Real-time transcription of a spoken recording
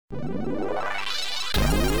Hello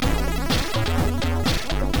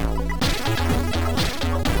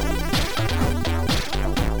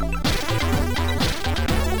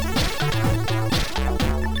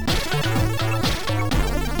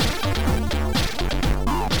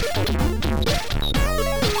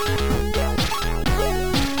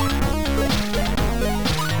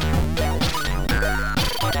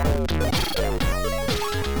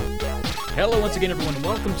once again, everyone, and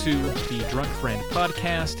welcome to the Drunk Friend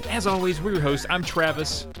Podcast. As always, we're your hosts. I'm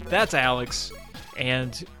Travis. That's Alex.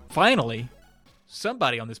 And finally,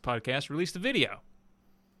 somebody on this podcast released a video.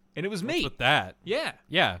 And it was me. What's with that? Yeah.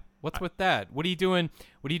 Yeah. What's with that? What are you doing?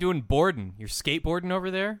 What are you doing boarding? You're skateboarding over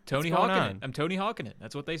there? Tony What's going Hawking on? it. I'm Tony Hawking it.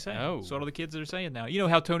 That's what they say. Oh. That's what all the kids are saying now. You know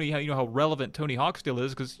how relevant Tony Hawk still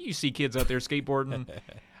is, because you see kids out there skateboarding.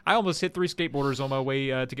 I almost hit 3 skateboarders on my way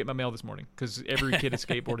to get my mail this morning, because every kid is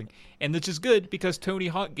skateboarding. And this is good, because Tony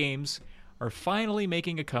Hawk games are finally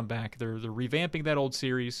making a comeback. They're revamping that old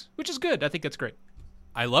series, which is good. I think that's great.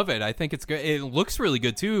 I love it. I think it's good. It looks really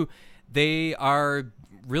good, too. They are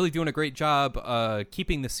really doing a great job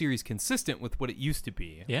keeping the series consistent with what it used to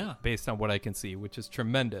be. Yeah. Based on what I can see, which is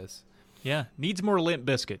tremendous. Yeah, needs more Limp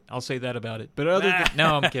Bizkit. I'll say that about it. But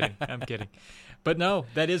no, I'm kidding. I'm kidding. But no,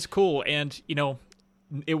 that is cool. And, you know,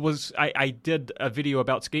 it was I did a video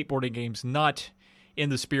about skateboarding games, not in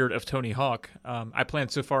the spirit of Tony Hawk. I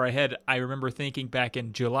planned so far ahead. I remember thinking back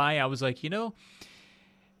in July, I was like, you know,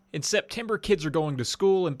 in September, kids are going to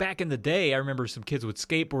school. And back in the day, I remember some kids would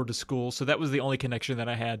skateboard to school. So that was the only connection that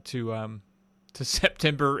I had to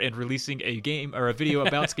September and releasing a game or a video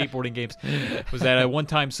about skateboarding games, was that I one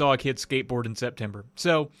time saw a kid skateboard in September.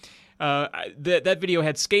 So that video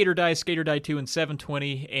had Skater Die 2, and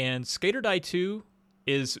 720. And Skater Die 2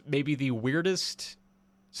 is maybe the weirdest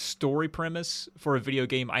story premise for a video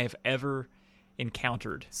game I have ever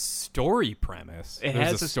encountered. Story premise? It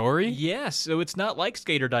There's has a story? Yes, so it's not like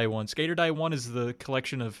Skater Die 1. Skater Die 1 is the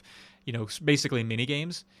collection of, you know, basically mini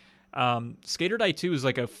games. Skater Die 2 is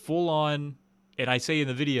like a full-on, and I say in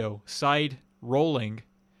the video, side-rolling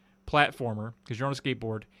platformer, because you're on a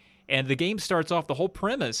skateboard. And the game starts off, the whole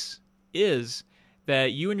premise is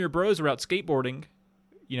that you and your bros are out skateboarding,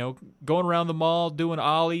 you know, going around the mall, doing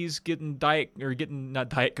ollies, getting not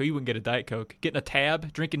Diet Coke, you wouldn't get a Diet Coke, getting a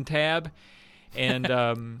tab, drinking tab, and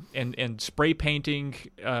and spray painting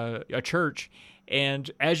a church. And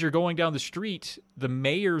as you're going down the street, the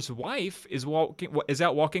mayor's wife is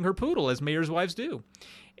out walking her poodle, as mayor's wives do.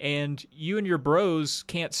 And you and your bros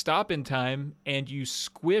can't stop in time, and you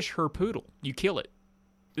squish her poodle. You kill it.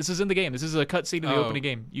 This is in the game. This is a cutscene in the opening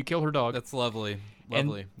game. You kill her dog. That's lovely.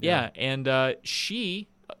 Lovely. And she,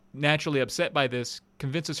 naturally upset by this,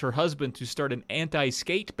 convinces her husband to start an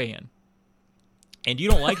anti-skate ban. And you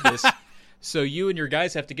don't like this, so you and your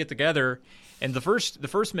guys have to get together. And the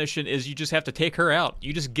first mission is you just have to take her out.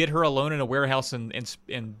 You just get her alone in a warehouse and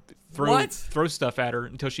throw stuff at her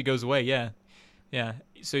until she goes away. Yeah.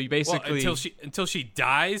 So you basically until she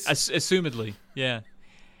dies. Assumedly, yeah.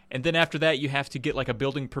 And then after that, you have to get like a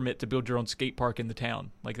building permit to build your own skate park in the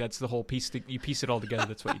town. Like that's the whole piece. You piece it all together.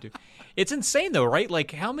 That's what you do. It's insane though, right?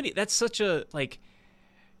 Like how many? That's such a like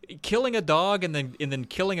killing a dog and then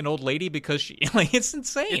killing an old lady because she like it's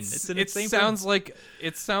insane. It's an insane. It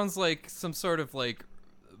sounds like some sort of like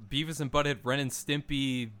Beavis and Butthead, Ren and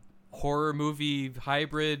Stimpy horror movie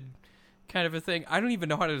hybrid kind of a thing. I don't even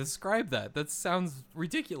know how to describe that. That sounds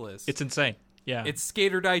ridiculous. It's insane. Yeah. It's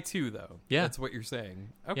Skater Die 2, though. Yeah. That's what you're saying.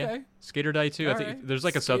 Okay. Yeah. Skater Die 2. I think there's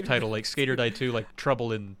like a subtitle like Skater Die 2, like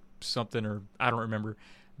Trouble in something, or I don't remember.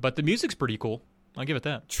 But the music's pretty cool. I'll give it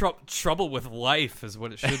that. Trouble with Life is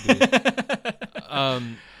what it should be.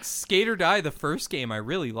 Skater Die, the first game, I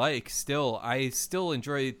really like still. I still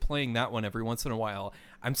enjoy playing that one every once in a while.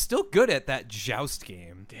 I'm still good at that Joust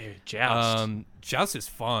game. Dude, Joust. Joust is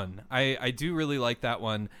fun. I do really like that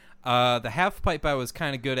one. The half pipe I was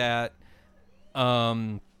kind of good at.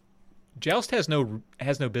 Joust has no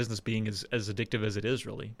business being as addictive as it is,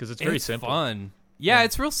 really, because it's very simple. Fun. Yeah,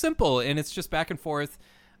 it's real simple, and it's just back and forth.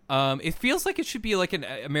 It feels like it should be like an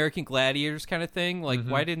American Gladiators kind of thing. Like,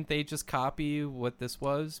 why didn't they just copy what this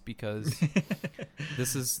was? Because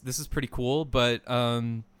this is pretty cool. But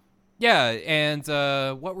yeah, and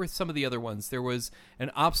what were some of the other ones? There was an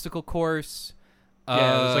obstacle course.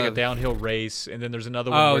 Yeah, it was like a downhill race, and then there's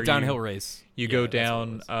another one where downhill race. You go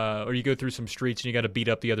down, or you go through some streets, and you got to beat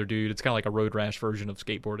up the other dude. It's kind of like a road rash version of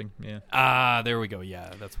skateboarding. Yeah. There we go.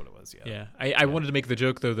 Yeah, that's what it was. Yeah. I wanted to make the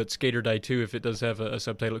joke though that Skater Die 2, if it does have a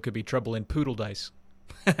subtitle, it could be Trouble in Poodle Dice.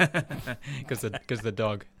 Because the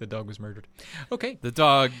dog was murdered. Okay. The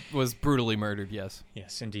dog was brutally murdered. Yes.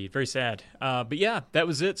 Yes, indeed. Very sad. But yeah, that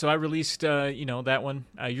was it. So I released that one.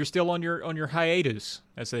 You're still on your hiatus,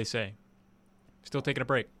 as they say. Still taking a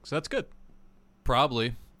break. So that's good.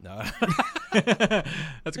 Probably. No.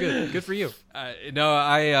 That's good. Good for you.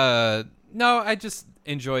 I just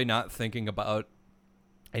enjoy not thinking about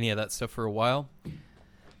any of that stuff for a while.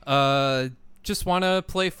 Just want to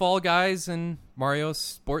play Fall Guys and Mario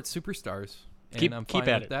Sports Superstars. And I'm fine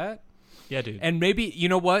with that. Yeah, dude. And maybe, you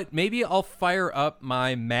know what? Maybe I'll fire up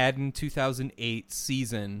my Madden 2008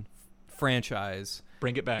 season franchise.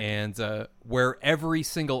 Bring it back. And where every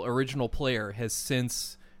single original player has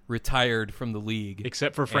since retired from the league.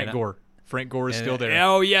 Except for Frank Gore. Frank Gore is still there.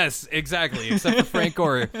 Oh, yes, exactly. Except for Frank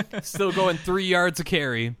Gore. Still going 3 yards a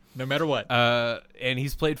carry. No matter what. And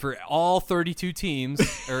he's played for all 32 teams.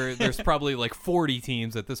 Or there's probably like 40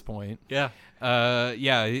 teams at this point. Yeah.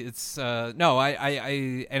 It's... no,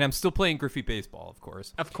 I and I'm still playing Griffey Baseball, of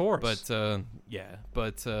course. Of course. But, I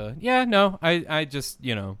just,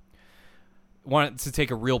 wanted to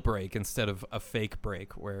take a real break instead of a fake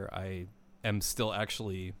break where I am still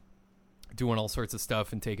actually doing all sorts of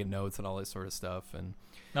stuff and taking notes and all that sort of stuff. And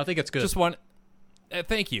I think it's good. Just want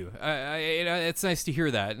thank you. It's nice to hear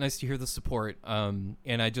that. Nice to hear the support. And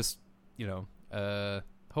I just,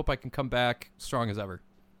 hope I can come back strong as ever.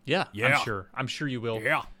 Yeah. I'm sure you will.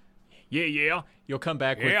 Yeah. You'll come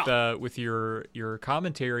back with your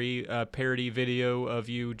commentary parody video of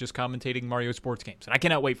you just commentating Mario sports games, and I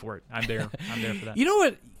cannot wait for it. I'm there for that.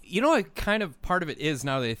 You know what kind of part of it is,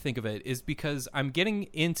 now that I think of it, is because I'm getting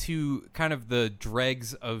into kind of the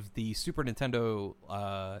dregs of the Super Nintendo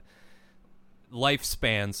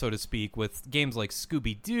lifespan, so to speak, with games like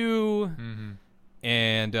Scooby-Doo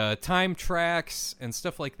and Time Tracks and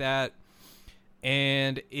stuff like that.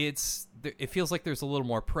 And it feels like there's a little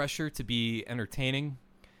more pressure to be entertaining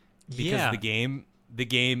because the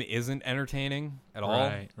game isn't entertaining at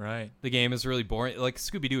all. Right. The game is really boring. Like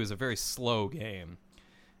Scooby-Doo is a very slow game,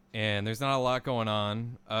 and there's not a lot going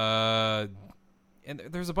on. And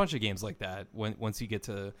there's a bunch of games like that once you get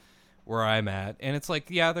to where I'm at, and it's like,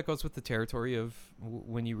 yeah, that goes with the territory of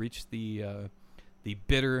when you reach the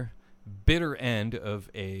bitter end of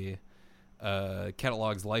a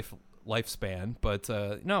catalog's lifespan. But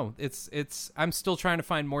no, it's I'm still trying to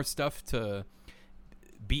find more stuff to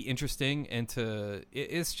be interesting, and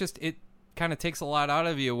it kind of takes a lot out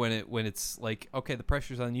of you when it's like, okay, the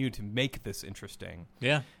pressure's on you to make this interesting.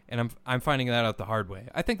 Yeah. And I'm finding that out the hard way.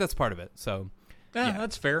 I think that's part of it. So yeah,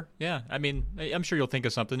 that's fair. Yeah. I mean, I'm sure you'll think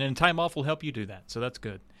of something, and time off will help you do that. So that's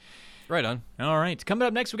good. Right on. All right. Coming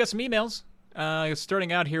up next, we got some emails.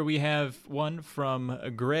 Starting out here, we have one from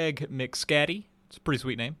Greg McScatty. It's a pretty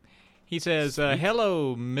sweet name. He says,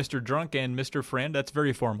 hello, Mr. Drunk and Mr. Friend. That's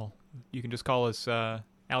very formal. You can just call us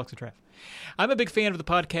Alex and Trev. I'm a big fan of the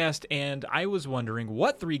podcast, and I was wondering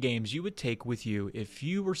what 3 games you would take with you if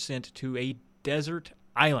you were sent to a desert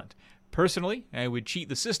island. Personally, I would cheat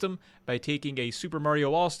the system by taking a Super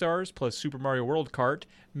Mario All-Stars plus Super Mario World Kart,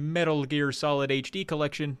 Metal Gear Solid HD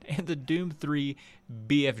collection, and the Doom 3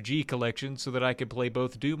 BFG collection so that I could play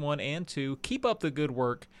both Doom 1 and 2. Keep up the good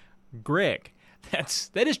work, Greg.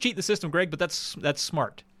 That is cheat the system, Greg, but that's smart. That's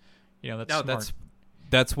smart.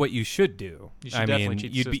 That's what you should do. You should definitely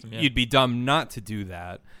cheat the system. You'd be dumb not to do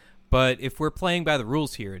that. But if we're playing by the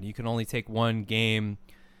rules here, and you can only take one game,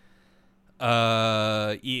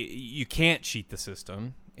 you can't cheat the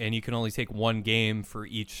system, and you can only take one game for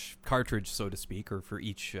each cartridge, so to speak, or for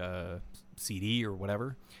each CD or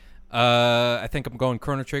whatever. I think I'm going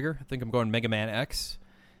Chrono Trigger. I think I'm going Mega Man X.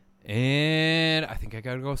 And I think I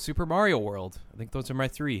gotta go Super Mario World. I think those are my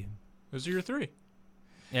 3. Those are your 3.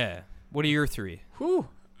 Yeah. What are your 3? Whew.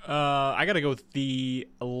 I gotta go with the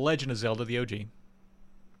Legend of Zelda, the OG.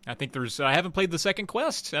 I think I haven't played the second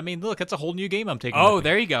quest. I mean, look, that's a whole new game I'm taking. Oh,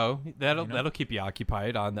 there you go. That'll keep you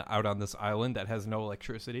occupied out on this island that has no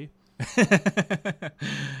electricity.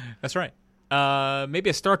 That's right.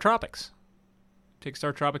 Maybe a Star Tropics. Take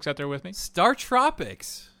Star Tropics out there with me. Star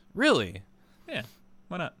Tropics? Really? Yeah.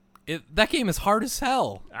 Why not? That game is hard as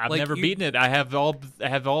hell. I've never beaten it. I have all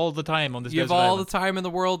the time on this. You have all the time in the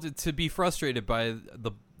world to be frustrated by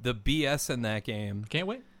the BS in that game. Can't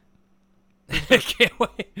wait. I can't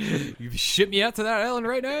wait. You ship me out to that island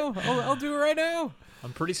right now? I'll do it right now.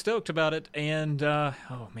 I'm pretty stoked about it. And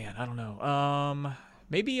oh man, I don't know.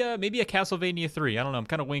 Maybe a Castlevania 3. I don't know. I'm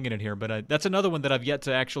kind of winging it here, but that's another one that I've yet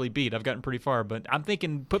to actually beat. I've gotten pretty far, but I'm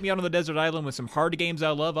thinking, put me out on the desert island with some hard games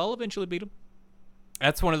I love. I'll eventually beat them.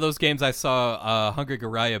 That's one of those games I saw Hungry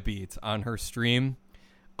Garaya beat on her stream.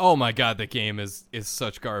 Oh my god, the game is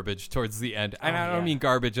such garbage towards the end. And I don't mean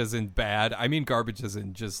garbage as in bad. I mean garbage as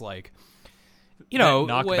in just like,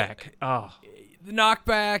 knockback.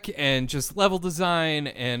 Knockback and just level design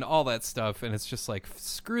and all that stuff. And it's just like,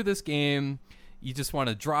 screw this game. You just want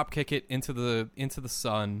to drop kick it into the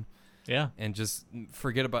sun. Yeah. And just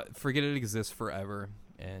forget it exists forever.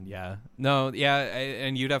 And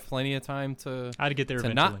and you'd have plenty of time to. I'd get there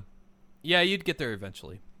eventually. You'd get there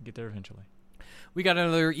eventually. We got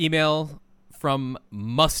another email from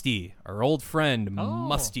Musty, our old friend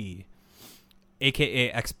Musty,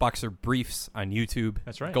 a.k.a. Xboxer Briefs on YouTube.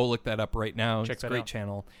 That's right. Go look that up right now. Check it's a that great out.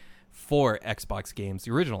 channel for Xbox games,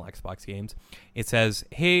 the original Xbox games. It says,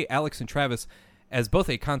 "Hey, Alex and Travis, as both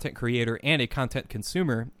a content creator and a content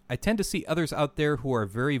consumer, I tend to see others out there who are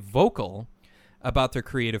very vocal about their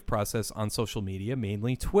creative process on social media,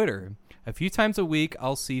 mainly Twitter. A few times a week,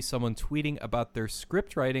 I'll see someone tweeting about their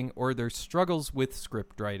script writing or their struggles with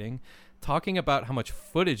script writing, talking about how much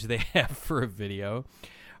footage they have for a video,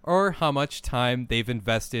 or how much time they've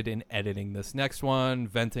invested in editing this next one,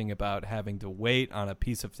 venting about having to wait on a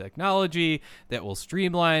piece of technology that will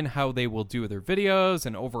streamline how they will do their videos,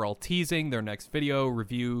 and overall teasing their next video,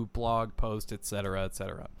 review, blog, post, etc.,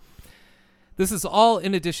 etc. This is all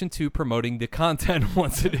in addition to promoting the content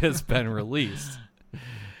once it has been released.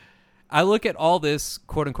 I look at all this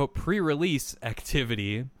quote-unquote pre-release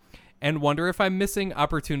activity and wonder if I'm missing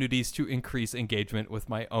opportunities to increase engagement with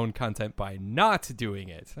my own content by not doing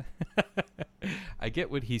it." I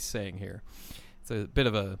get what he's saying here. It's a bit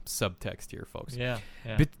of a subtext here, folks. Yeah.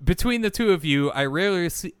 Between the two of you, I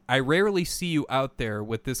rarely see you out there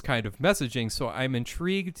with this kind of messaging, so I'm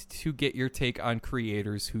intrigued to get your take on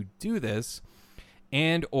creators who do this,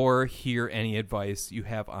 and or hear any advice you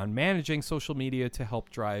have on managing social media to help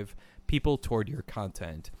drive people toward your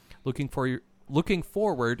content. Looking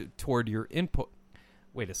forward toward your input.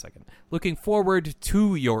 Wait a second. Looking forward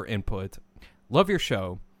to your input. Love your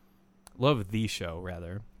show. Love the show,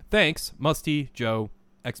 rather. Thanks, Musty Joe,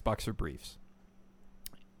 Xboxer Briefs.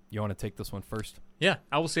 You want to take this one first? Yeah,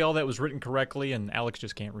 I will say all that was written correctly, and Alex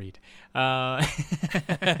just can't read.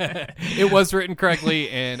 It was written correctly,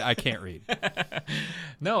 and I can't read.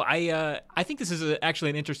 No, I think this is actually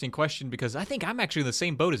an interesting question, because I think I'm actually in the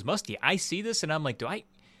same boat as Musty. I see this, and I'm like,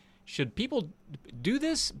 should people do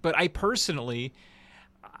this? But I personally,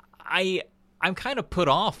 I'm kind of put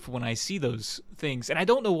off when I see those things, and I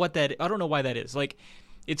don't know why that is. Like,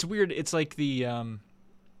 it's weird. It's like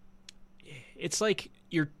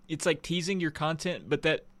it's like teasing your content, but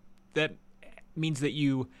that means that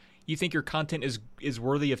you think your content is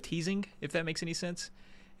worthy of teasing, if that makes any sense.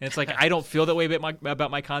 And it's like, I don't feel that way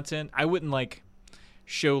about my content. I wouldn't like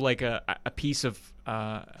show like a piece of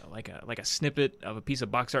like a snippet of a piece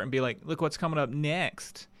of box art and be like, look what's coming up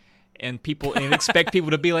next, and expect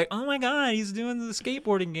people to be like, oh my god, he's doing the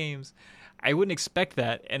skateboarding games. I wouldn't expect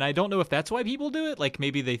that, and I don't know if that's why people do it. Like,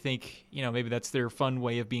 maybe they think, maybe that's their fun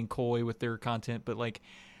way of being coy with their content, but like,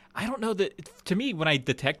 I don't know that. To me, when I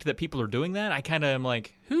detect that people are doing that, I kind of am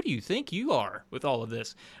like, who do you think you are with all of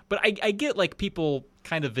this? But I get like people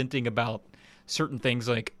kind of venting about certain things,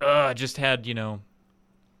 like, I just had, the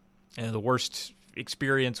worst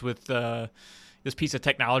experience with this piece of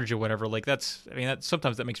technology or whatever. Like,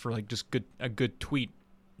 sometimes that makes for like just a good tweet.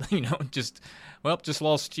 Just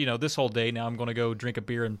lost, this whole day. Now I'm going to go drink a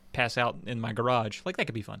beer and pass out in my garage. Like, that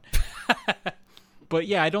could be fun. But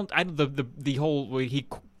yeah, the whole way he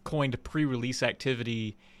coined pre-release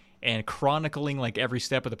activity and chronicling like every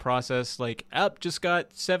step of the process, like, just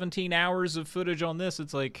got 17 hours of footage on this.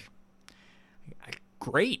 It's like,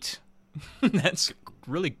 great. That's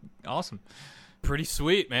really awesome. Pretty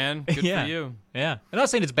sweet, man. Good for you. Yeah. I'm not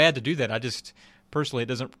saying it's bad to do that. I just, personally,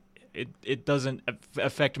 it doesn't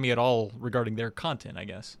affect me at all regarding their content, I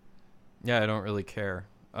guess. Yeah, I don't really care.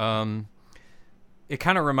 It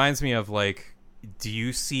kind of reminds me of, like, do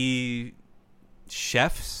you see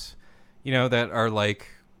chefs, that are like,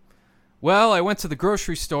 well, I went to the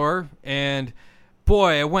grocery store and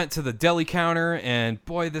boy, I went to the deli counter and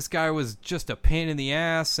boy, this guy was just a pain in the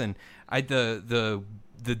ass, and the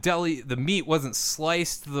meat wasn't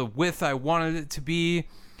sliced the width I wanted it to be,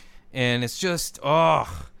 and it's just,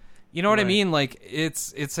 you know what I mean? Like,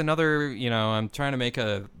 it's another, I'm trying to make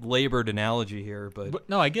a labored analogy here, but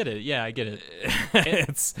no, I get it. Yeah, I get it.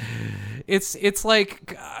 it's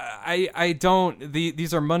like, I don't,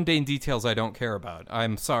 these are mundane details I don't care about.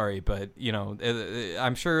 I'm sorry, but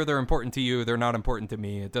I'm sure they're important to you. They're not important to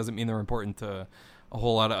me. It doesn't mean they're important to a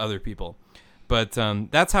whole lot of other people. But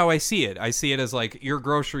that's how I see it. I see it as like, you're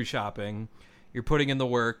grocery shopping, you're putting in the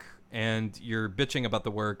work, and you're bitching about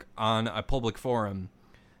the work on a public forum.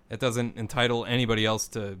 It doesn't entitle anybody else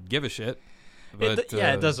to give a shit. But,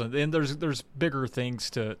 it doesn't. And there's bigger things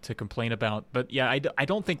to complain about. But yeah, I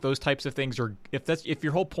don't think those types of things are. If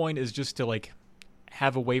your whole point is just to like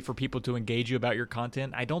have a way for people to engage you about your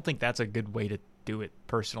content, I don't think that's a good way to do it.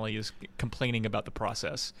 Personally, is complaining about the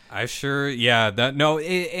process. You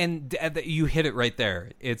hit it right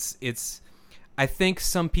there. It's. I think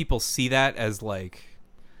some people see that as like,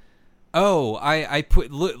 oh,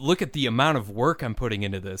 look at the amount of work I'm putting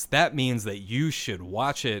into this. That means that you should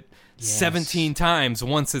watch it 17 times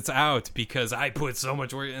once it's out because I put so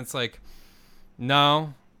much work. And it's like,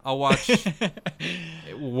 no, I'll watch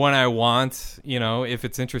when I want, if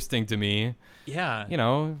it's interesting to me. Yeah.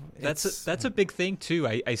 That's a big thing too.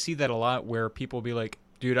 I see that a lot where people will be like,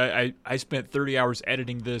 dude, I spent 30 hours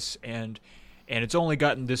editing this and it's only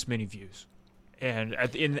gotten this many views. And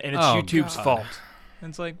it's YouTube's fault. And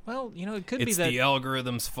it's like, well, it could be that it's the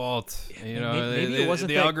algorithm's fault. Maybe it wasn't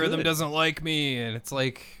the that algorithm good. doesn't like me, and it's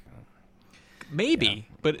like maybe,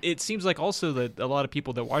 but it seems like also that a lot of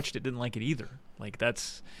people that watched it didn't like it either. Like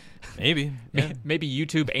that's maybe maybe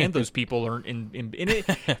YouTube and those people aren't in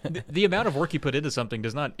it. The amount of work you put into something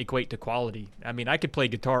does not equate to quality. I mean, I could play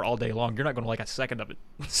guitar all day long. You're not going to like a second of it.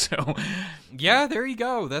 So yeah, there you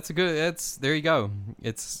go. There you go.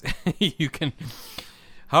 It's you can.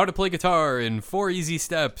 How to play guitar in 4 easy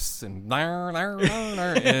steps, and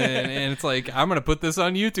it's like, I'm going to put this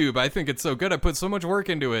on YouTube. I think it's so good. I put so much work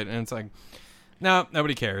into it. And it's like, no,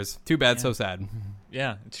 nobody cares. Too bad, so sad.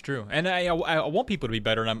 Yeah, it's true. And I want people to be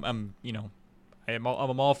better. And I'm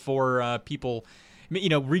all for people,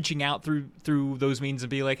 reaching out through those means and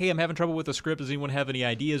be like, hey, I'm having trouble with the script. Does anyone have any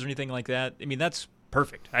ideas or anything like that? I mean, that's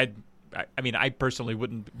perfect. I personally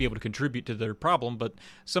wouldn't be able to contribute to their problem, but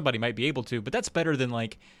somebody might be able to. But that's better than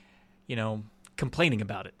complaining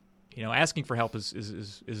about it. Asking for help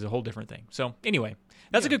is a whole different thing. So anyway,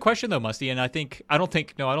 that's a good question though, Musty. And I don't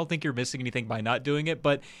think you're missing anything by not doing it.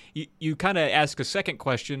 But you kind of ask a second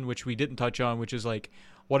question, which we didn't touch on, which is like,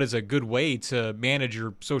 what is a good way to manage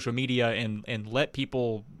your social media and let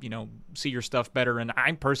people, see your stuff better? And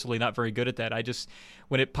I'm personally not very good at that.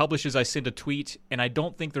 When it publishes, I send a tweet, and I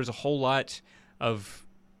don't think there's a whole lot of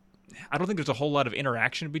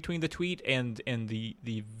interaction between the tweet and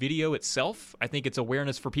the video itself. I think it's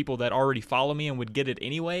awareness for people that already follow me and would get it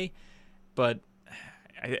anyway. But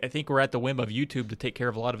I think we're at the whim of YouTube to take care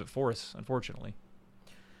of a lot of it for us, unfortunately.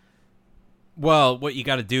 Well, what you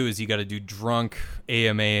got to do is you got to do drunk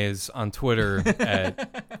AMAs on Twitter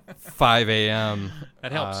at 5 a.m.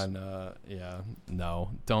 That helps.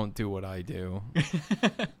 No, don't do what I do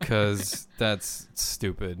because that's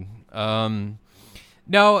stupid. No,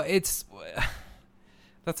 that's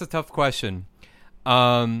a tough question.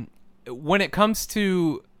 When it comes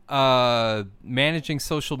to managing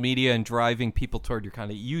social media and driving people toward your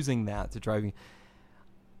content, using that to driving.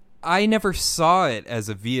 I never saw it as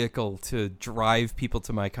a vehicle to drive people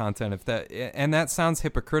to my content. And that sounds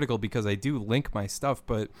hypocritical because I do link my stuff,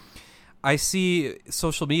 but I see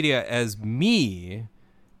social media as me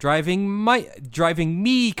driving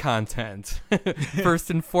me content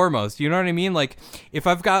first and foremost. You know what I mean? Like if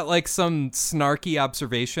I've got like some snarky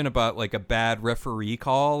observation about like a bad referee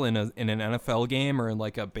call in an NFL game or in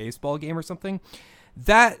like a baseball game or something,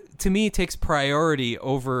 that to me takes priority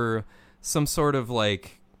over some sort of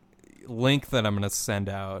like link that I'm going to send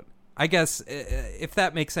out. I guess if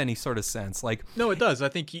that makes any sort of sense. Like no, it does. I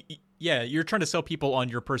think you're trying to sell people on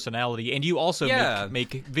your personality, and you also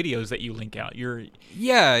make videos that you link out.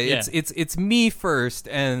 It's me first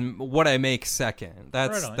and what I make second.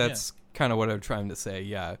 That's kind of what I'm trying to say.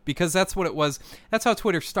 Yeah, because that's what it was. That's how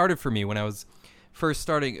Twitter started for me when I first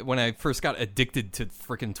got addicted to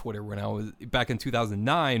freaking Twitter when I was back in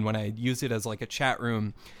 2009 when I used it as like a chat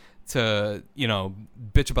room to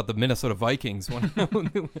bitch about the Minnesota Vikings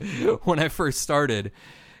when I first started,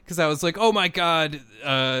 because I was like, oh my god,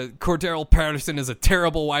 Cordell Patterson is a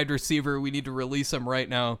terrible wide receiver, we need to release him right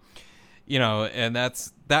now, and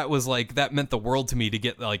that meant the world to me to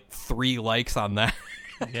get like 3 likes on that.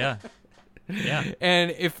 yeah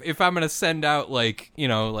And if I'm gonna send out like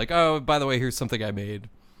oh, by the way, here's something I made,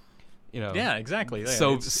 yeah, exactly,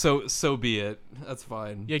 so be it, that's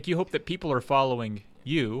fine. Like you hope that people are following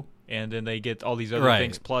you, and then they get all these other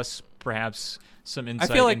things, plus perhaps some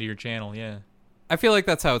insight into your channel. Yeah, I feel like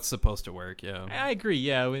that's how it's supposed to work. Yeah, I agree.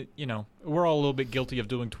 Yeah, we're all a little bit guilty of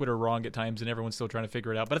doing Twitter wrong at times, and everyone's still trying to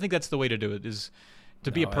figure it out. But I think that's the way to do it: is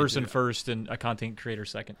to be a person first and a content creator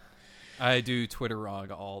second. I do Twitter wrong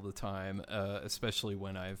all the time, especially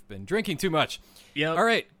when I've been drinking too much. Yeah. All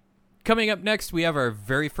right. Coming up next, we have our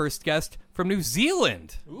very first guest from New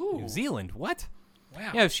Zealand. Ooh. New Zealand? What? Wow.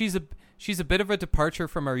 Yeah, she's a bit of a departure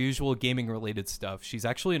from our usual gaming-related stuff. She's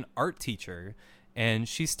actually an art teacher, and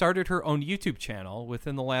she started her own YouTube channel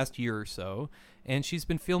within the last year or so, and she's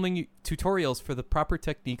been filming tutorials for the proper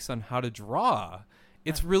techniques on how to draw.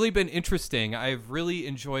 It's really been interesting. I've really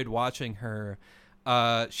enjoyed watching her.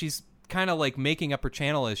 She's kind of like making up her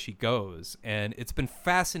channel as she goes, and it's been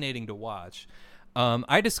fascinating to watch.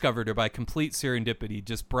 I discovered her by complete serendipity,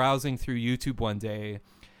 just browsing through YouTube one day,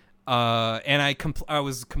 and I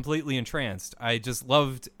was completely entranced. I just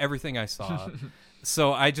loved everything I saw.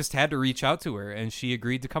 So I just had to reach out to her, and she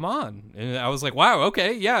agreed to come on. And I was like, wow,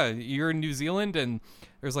 okay, yeah, you're in New Zealand, and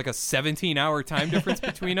there's like a 17-hour time difference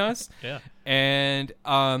between us. Yeah. And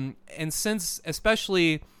since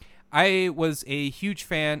especially I was a huge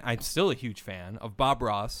fan, I'm still a huge fan of Bob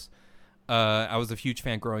Ross. I was a huge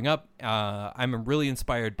fan growing up. I'm really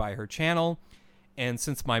inspired by her channel. And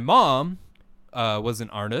since my mom was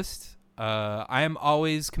an artist, I am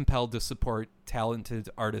always compelled to support talented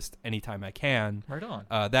artists anytime I can. Right on.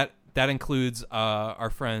 That includes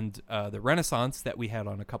our friend, the Renaissance, that we had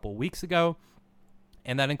on a couple weeks ago.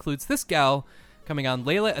 And that includes this gal coming on,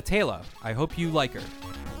 Layla Atela. I hope you like her.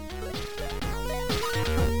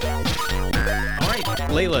 All right,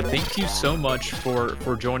 Layla, thank you so much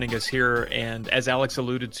for joining us here. And as Alex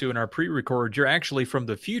alluded to in our pre-record, you're actually from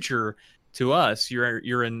the future to us.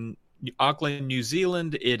 You're in Auckland, New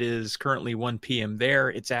Zealand. It is currently 1 p.m. there.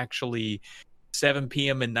 It's actually 7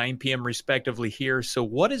 p.m. and 9 p.m. respectively here. So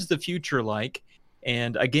what is the future like?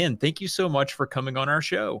 And again, thank you so much for coming on our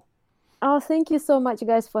show. Oh, thank you so much,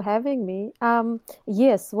 guys, for having me.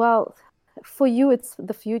 Yes, well, for you, it's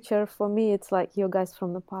the future. For me, it's like you guys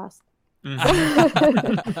from the past.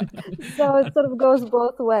 Mm-hmm. So it sort of goes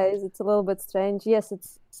both ways. It's a little bit strange. Yes,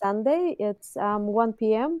 it's Sunday. It's 1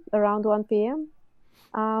 p.m., around 1 p.m.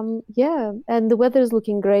 Yeah, and the weather is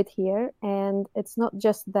looking great here. And it's not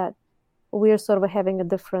just that we're sort of having a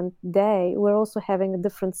different day. We're also having a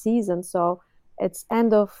different season. So it's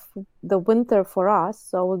end of the winter for us.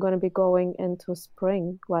 So we're going to be going into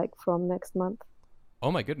spring, like from next month.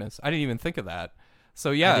 Oh, my goodness. I didn't even think of that. So,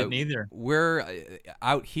 yeah, I didn't either. We're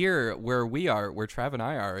out here where we are, where Trav and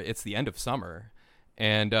I are. It's the end of summer.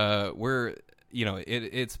 And we're,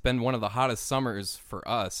 it's been one of the hottest summers for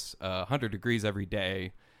us, 100 degrees every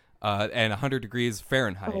day and 100 degrees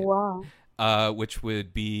Fahrenheit. Oh, wow. Which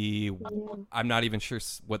would be, I'm not even sure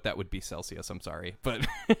what that would be Celsius. I'm sorry, but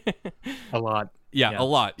a lot. Yeah, a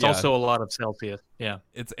lot. It's also a lot of Celsius. Yeah,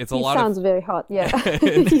 it's a lot. Sounds very hot. Yeah,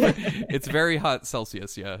 it's very hot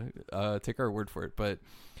Celsius. Yeah, take our word for it. But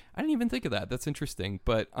I didn't even think of that. That's interesting.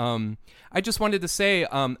 But I just wanted to say,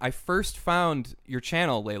 I first found your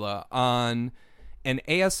channel, Layla, on an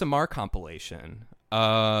ASMR compilation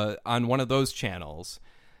on one of those channels.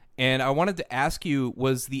 And I wanted to ask you,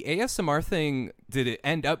 was the ASMR thing, did it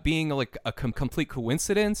end up being like a complete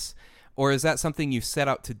coincidence? Or is that something you set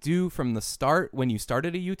out to do from the start when you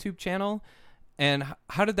started a YouTube channel? And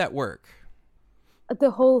how did that work?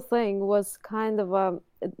 The whole thing was kind of,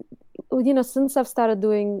 since I've started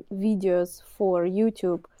doing videos for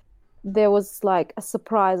YouTube, there was like a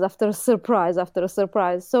surprise after a surprise after a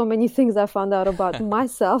surprise. So many things I found out about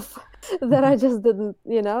myself that I just didn't,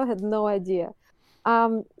 had no idea.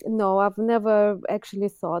 No, I've never actually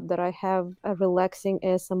thought that I have a relaxing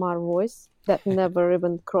ASMR voice. That never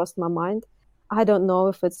even crossed my mind. I don't know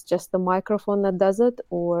if it's just the microphone that does it,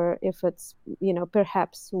 or if it's,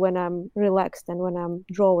 perhaps when I'm relaxed and when I'm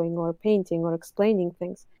drawing or painting or explaining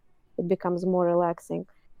things, it becomes more relaxing.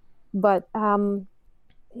 But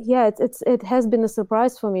it has been a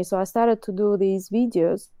surprise for me. So I started to do these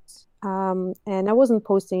videos. And I wasn't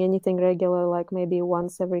posting anything regular, like maybe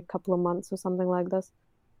once every couple of months or something like this.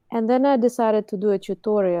 And then I decided to do a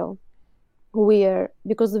tutorial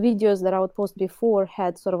because the videos that I would post before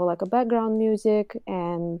had sort of like a background music,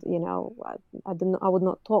 and I would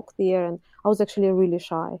not talk there, and I was actually really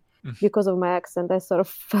shy because of my accent. I sort of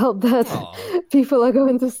felt that people are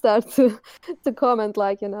going to start to comment,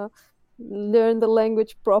 like, learn the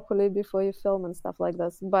language properly before you film and stuff like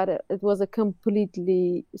this. But it was a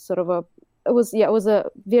completely sort of it was a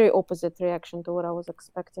very opposite reaction to what I was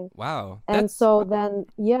expecting. Wow. And so then,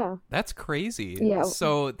 that's crazy. Yeah.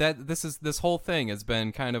 So this whole thing has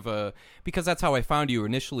been kind of because that's how I found you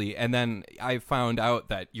initially. And then I found out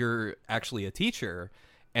that you're actually a teacher,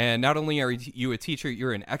 and not only are you a teacher,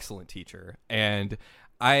 you're an excellent teacher. And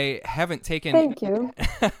I haven't taken... Thank you.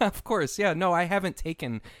 Of course, yeah. No, I haven't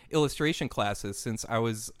taken illustration classes since I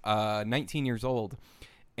was 19 years old.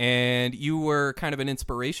 And you were kind of an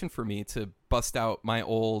inspiration for me to bust out my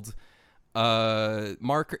old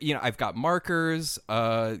marker. I've got markers,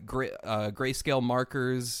 grayscale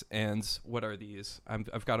markers, and what are these?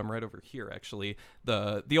 I've got them right over here, actually.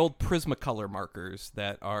 The old Prismacolor markers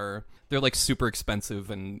they're like super expensive,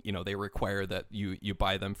 and they require that you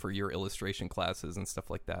buy them for your illustration classes and stuff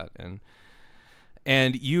like that.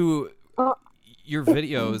 And your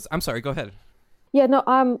videos. I'm sorry. Go ahead. Yeah, no,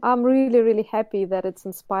 I'm really, really happy that it's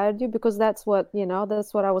inspired you, because that's what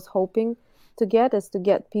I was hoping to get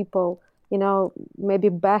people, maybe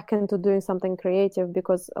back into doing something creative,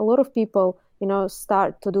 because a lot of people,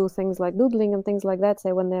 start to do things like doodling and things like that,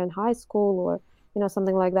 say when they're in high school or,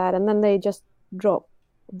 something like that. And then they just drop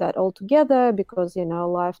that altogether because,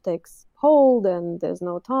 life takes hold and there's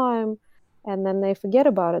no time, and then they forget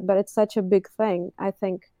about it. But it's such a big thing, I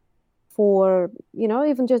think, for,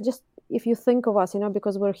 even just if you think of us,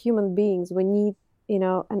 because we're human beings, we need,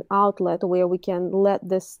 an outlet where we can let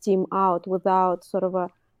this steam out without sort of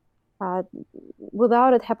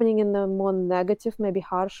without it happening in a more negative, maybe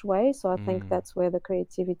harsh way. So I think that's where the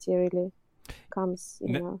creativity really comes,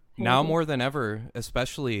 now more than ever,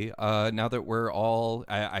 especially now that we're all,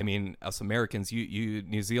 I mean, us Americans, you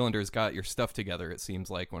New Zealanders got your stuff together, it seems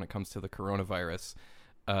like, when it comes to the coronavirus.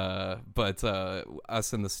 But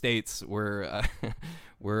us in the States, we're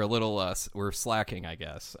a little we're slacking, I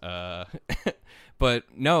guess. But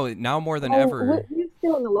no, now more than ever. We're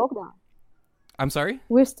still in the lockdown. I'm sorry?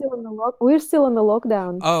 We're still in the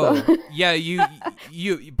lockdown. Oh, so. Yeah,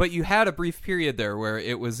 but you had a brief period there where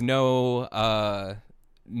it was no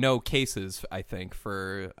cases, I think,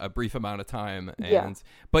 for a brief amount of time.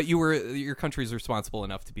 But your country's responsible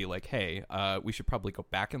enough to be like, hey, we should probably go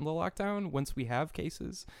back into lockdown once we have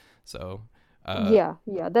cases. So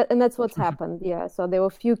that's what's happened. Yeah, so there were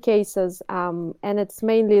a few cases, and it's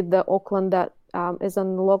mainly the Auckland that is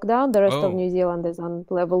on lockdown. The rest of New Zealand is on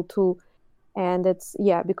level 2, and it's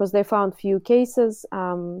because they found few cases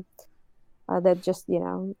that just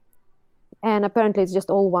and apparently it's just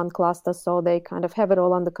all one cluster, so they kind of have it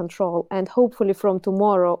all under control. And hopefully from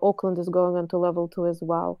tomorrow, Auckland is going on to level 2 as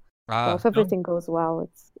well. So if everything goes well,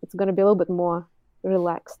 it's going to be a little bit more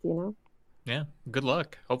relaxed, Yeah, good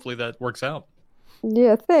luck. Hopefully that works out.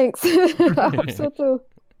 Yeah, thanks. I hope so too.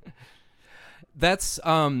 That's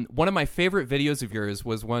one of my favorite videos of yours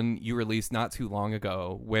was one you released not too long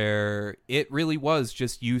ago, where it really was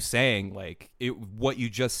just you saying what you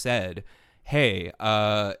just said. Hey,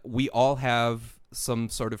 we all have some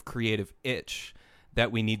sort of creative itch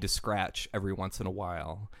that we need to scratch every once in a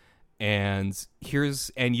while. And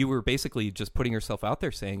you were basically just putting yourself out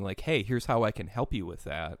there saying like, hey, here's how I can help you with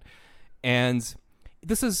that. And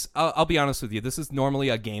this is, I'll be honest with you, this is normally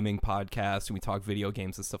a gaming podcast and we talk video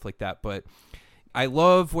games and stuff like that. But I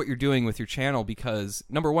love what you're doing with your channel because,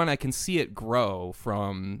 number one, I can see it grow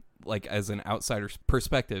from like as an outsider's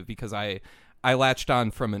perspective because I latched on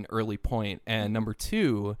from an early point. And number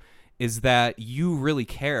two is that you really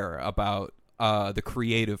care about the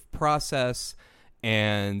creative process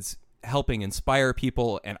and helping inspire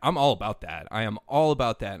people. And I'm all about that. I am all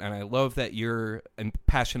about that. And I love that you're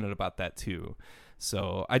passionate about that too.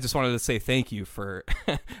 So I just wanted to say thank you for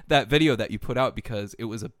that video that you put out because it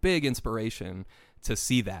was a big inspiration to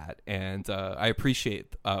see that. And I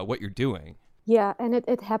appreciate what you're doing. Yeah, and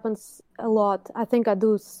it happens a lot. I think I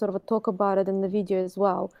do sort of a talk about it in the video as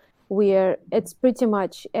well, where it's pretty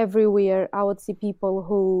much everywhere. I would see people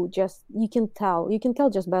who just, you can tell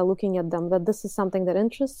just by looking at them that this is something that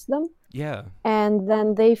interests them. Yeah. And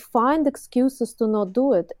then they find excuses to not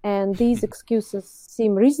do it. And these excuses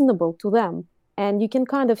seem reasonable to them. And you can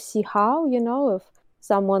kind of see how, if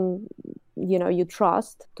someone, you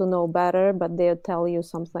trust to know better, but they'll tell you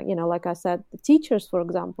something, like I said, the teachers, for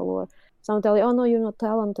example, or someone tell you, oh no, you're not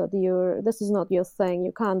talented. This is not your thing.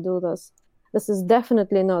 You can't do this. This is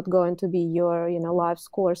definitely not going to be your, life's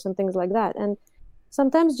course and things like that. And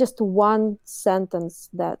sometimes just one sentence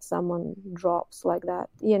that someone drops like that,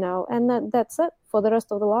 and that's it for the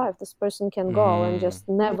rest of the life. This person can go and just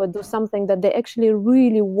never do something that they actually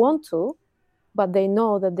really want to, but they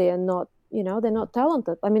know that they are not, they're not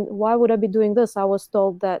talented. I mean, why would I be doing this? I was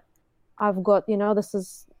told that I've got,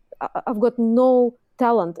 I've got no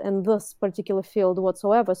talent in this particular field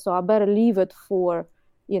whatsoever, so I better leave it for,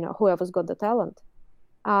 whoever's got the talent.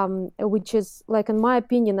 Which is, like, in my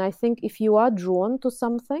opinion, I think if you are drawn to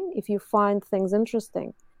something, if you find things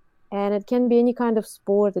interesting, and it can be any kind of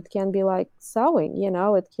sport, it can be like sewing,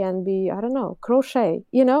 it can be, I don't know, crochet,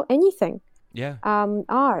 anything. Yeah.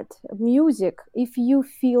 Art, music. If you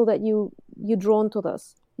feel that you're drawn to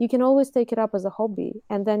this, you can always take it up as a hobby,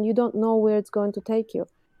 and then you don't know where it's going to take you.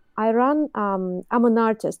 I'm an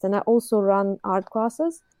artist, and I also run art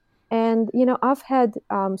classes. And, I've had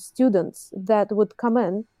students that would come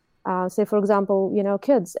in, say, for example,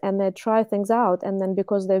 kids, and they try things out. And then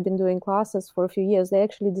because they've been doing classes for a few years, they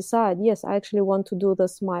actually decide, yes, I actually want to do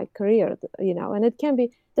this my career, and it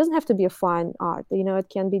doesn't have to be a fine art, it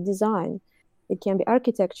can be design, it can be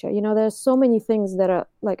architecture. There's so many things that are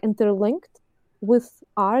like interlinked with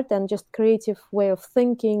art and just creative way of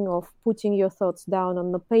thinking, of putting your thoughts down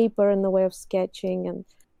on the paper in the way of sketching. And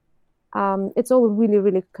it's all really,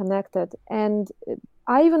 really connected. And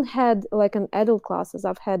I even had like an adult classes.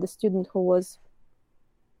 I've had a student who was,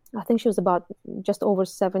 I think she was about just over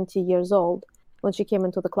 70 years old when she came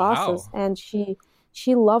into the classes. Wow. And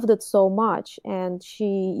she loved it so much. And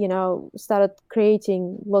she, started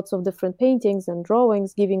creating lots of different paintings and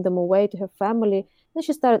drawings, giving them away to her family. Then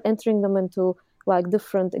she started entering them into like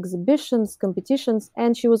different exhibitions, competitions,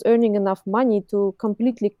 and she was earning enough money to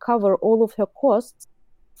completely cover all of her costs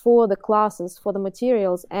for the classes, for the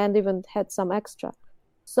materials, and even had some extra.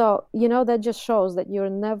 So, that just shows that you're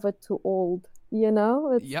never too old,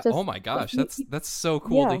 It's Yeah. just, Oh my gosh, that's so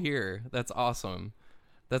cool to hear. That's awesome.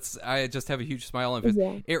 I just have a huge smile on my face.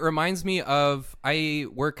 Yeah. It reminds me of, I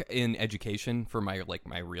work in education for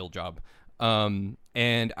my real job.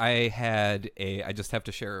 And I just have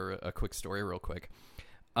to share a quick story real quick.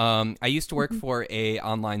 I used to work for a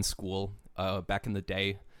online school, back in the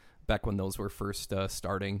day, back when those were first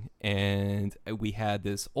starting. And we had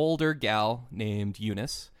this older gal named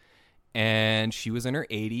Eunice, and she was in her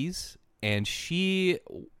 80s, and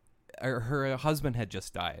her husband had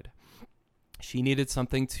just died. She needed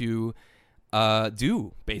something to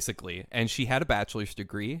do, basically. And she had a bachelor's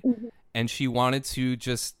degree, and she wanted to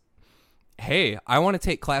just, hey, I want to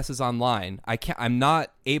take classes online. I'm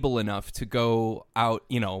not able enough to go out,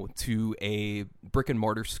 to a brick and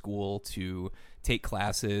mortar school to take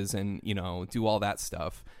classes and, do all that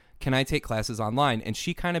stuff. Can I take classes online? And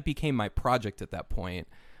she kind of became my project at that point,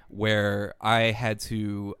 where I had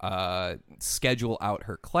to schedule out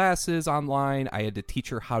her classes online. I had to teach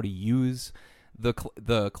her how to use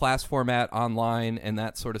the class format online and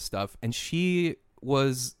that sort of stuff. And she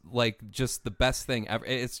was like just the best thing ever.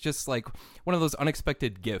 It's just like one of those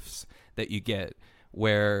unexpected gifts that you get,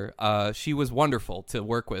 where she was wonderful to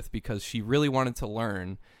work with because she really wanted to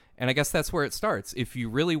learn. And I guess that's where it starts. If you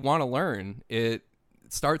really want to learn, it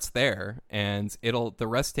starts there, and the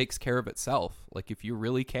rest takes care of itself. Like if you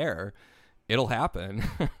really care, it'll happen.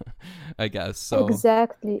 I guess so.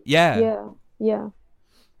 Exactly. Yeah,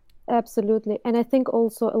 absolutely. And I think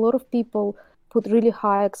also a lot of people put really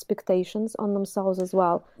high expectations on themselves as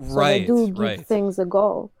well. So they do give things a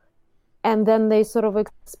go. And then they sort of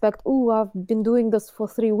expect, oh, I've been doing this for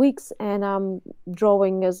 3 weeks and I'm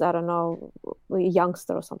drawing as, I don't know, a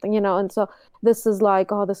youngster or something, And so this is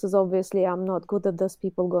like, oh, this is obviously, I'm not good at this.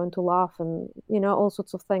 People going to laugh and, all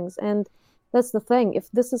sorts of things. And that's the thing.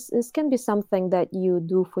 If this can be something that you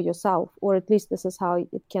do for yourself, or at least this is how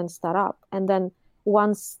it can start up. And then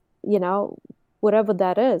once, whatever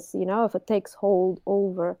that is, if it takes hold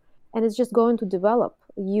over and it's just going to develop,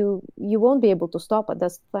 you won't be able to stop it.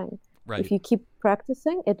 That's the thing. Right. If you keep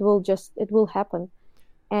practicing, it will happen.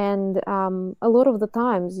 And a lot of the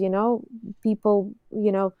times, people,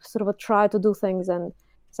 sort of try to do things. And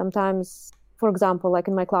sometimes, for example, like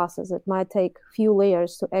in my classes, it might take few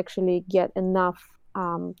layers to actually get enough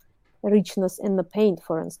richness in the paint,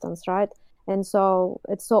 for instance, right? And so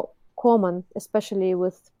it's so common, especially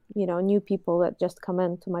with, new people that just come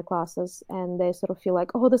into my classes and they sort of feel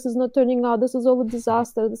like, oh, this is not turning out. This is all a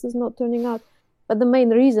disaster. This is not turning out. But the main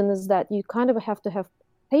reason is that you kind of have to have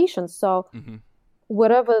patience. So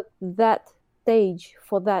whatever that stage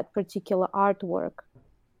for that particular artwork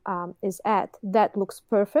is at, that looks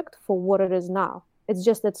perfect for what it is now. It's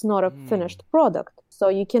just it's not a finished product. So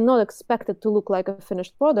you cannot expect it to look like a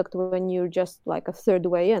finished product when you're just like a third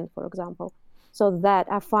way in, for example. So that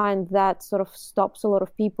I find that sort of stops a lot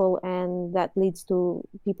of people, and that leads to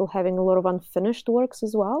people having a lot of unfinished works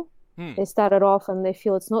as well. They started off and they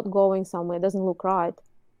feel it's not going somewhere, it doesn't look right.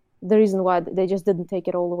 The reason why they just didn't take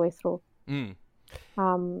it all the way through.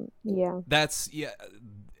 That's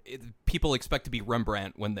people expect to be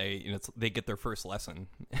Rembrandt when they get their first lesson.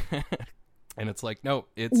 And it's like, no,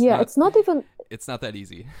 it's not that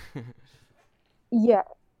easy. And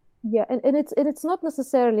it's not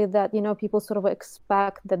necessarily that people sort of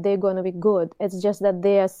expect that they're going to be good. It's just that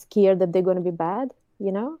they are scared that they're going to be bad.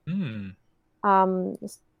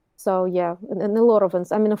 So and a lot of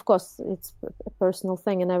us, I mean, of course, it's a personal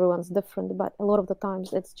thing and everyone's different, but a lot of the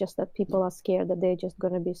times it's just that people are scared that they're just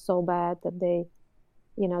going to be so bad that they,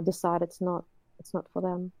 decide it's not for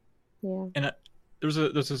them. Yeah. And there's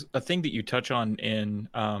a thing that you touch on in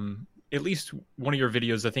at least one of your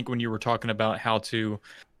videos, I think when you were talking about how to,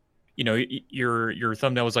 your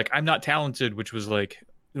thumbnail was like, I'm not talented, which was like,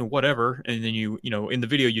 whatever. And then in the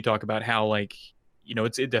video you talk about how like,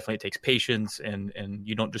 it definitely takes patience and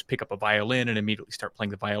you don't just pick up a violin and immediately start playing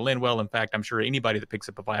the violin well. In fact, I'm sure anybody that picks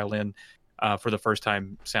up a violin for the first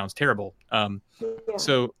time sounds terrible.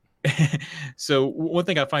 So so one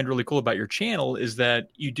thing I find really cool about your channel is that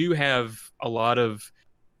you do have a lot of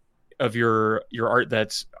your art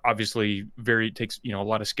that's obviously takes a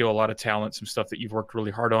lot of skill, a lot of talent, some stuff that you've worked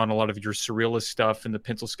really hard on, a lot of your surrealist stuff and the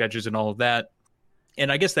pencil sketches and all of that.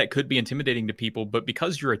 And I guess that could be intimidating to people, but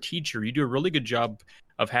because you're a teacher, you do a really good job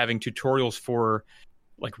of having tutorials for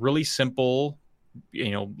like really simple,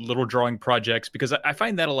 little drawing projects, because I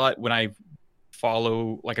find that a lot when I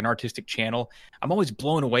follow like an artistic channel. I'm always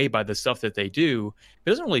blown away by the stuff that they do. It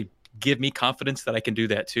doesn't really give me confidence that I can do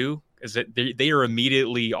that too, is that they are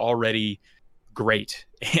immediately already great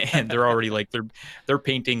and they're already like they're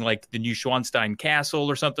painting like the new Schwanstein Castle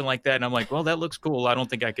or something like that, and I'm like, well, that looks cool, I don't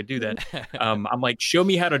think I could do that. I'm like, show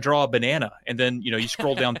me how to draw a banana, and then you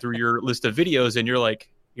scroll down through your list of videos and you're like,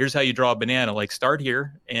 here's how you draw a banana, like start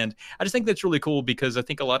here. And I just think that's really cool, because I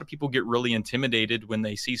think a lot of people get really intimidated when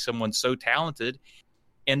they see someone so talented.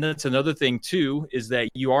 And that's another thing too, is that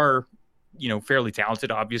you are fairly talented,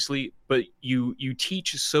 obviously, but you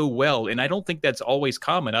teach so well. And I don't think that's always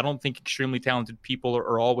common. I don't think extremely talented people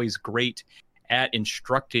are always great at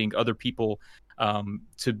instructing other people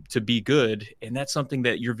to be good. And that's something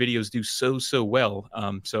that your videos do so well.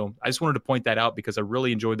 So I just wanted to point that out because I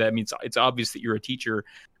really enjoyed that. I mean, it's obvious that you're a teacher,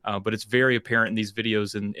 but it's very apparent in these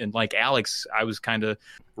videos. And like Alex, I was kind of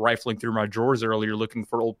rifling through my drawers earlier looking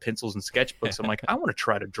for old pencils and sketchbooks. I'm like, I want to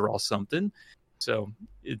try to draw something. So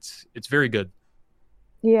it's very good.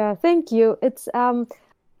 Yeah, thank you. It's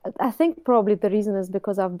I think probably the reason is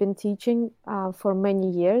because I've been teaching for many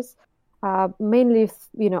years, mainly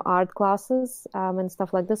art classes and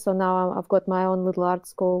stuff like this. So now I've got my own little art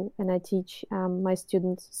school, and I teach my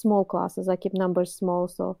students small classes. I keep numbers small,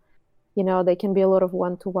 so they can be a lot of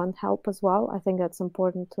one-to-one help as well. I think that's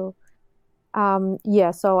important too.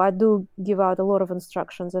 So I do give out a lot of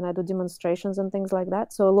instructions and I do demonstrations and things like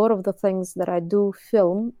that. So a lot of the things that I do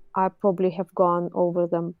film, I probably have gone over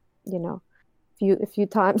them, a few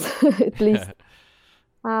times at least.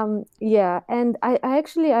 And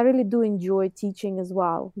I really do enjoy teaching as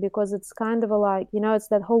well, because it's kind of it's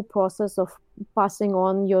that whole process of passing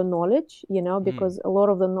on your knowledge, because a lot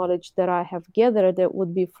of the knowledge that I have gathered, it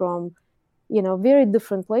would be from, very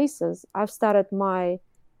different places. I've started my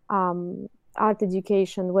art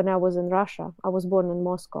education when I was in Russia. I was born in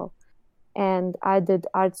Moscow, and I did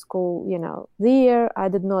art school, there. I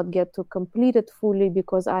did not get to complete it fully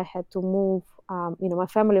because I had to move. My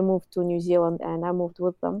family moved to New Zealand and I moved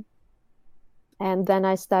with them. And then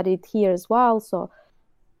I studied here as well. So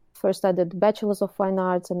first I did Bachelor's of Fine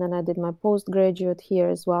Arts, and then I did my postgraduate here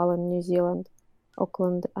as well in New Zealand,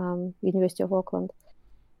 Auckland, University of Auckland.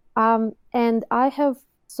 And I have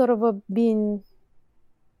sort of been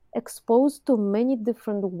exposed to many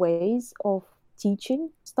different ways of teaching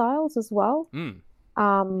styles as well.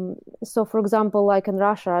 So for example, like in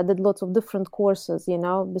Russia, I did lots of different courses,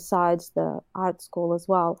 besides the art school as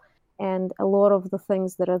well. And a lot of the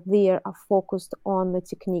things that are there are focused on the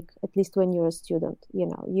technique, at least when you're a student.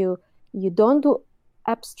 You don't do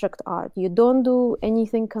abstract art, you don't do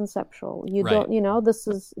anything conceptual, you Right. don't,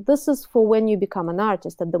 this is for when you become an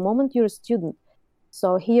artist. At the moment you're a student,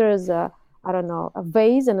 so here is a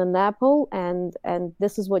vase and an apple, and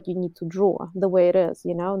this is what you need to draw the way it is,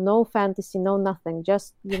 no fantasy, no nothing,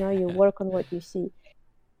 just, you work on what you see.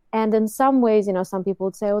 And in some ways, some people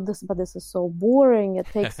would say, this is so boring, it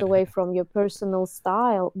takes away from your personal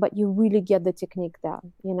style, but you really get the technique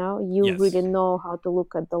down, you Yes. really know how to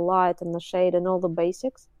look at the light and the shade and all the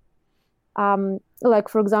basics. Like,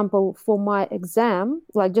 for example, for my exam,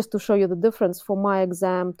 like just to show you the difference, for my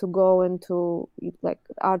exam to go into like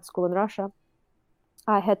art school in Russia,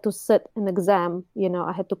 I had to sit an exam,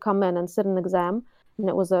 I had to come in and sit an exam, and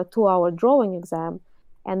it was a 2-hour drawing exam,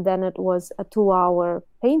 and then it was a 2-hour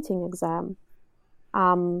painting exam.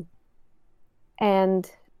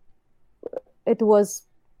 And it was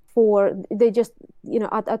they just,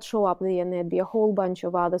 I'd show up there and there'd be a whole bunch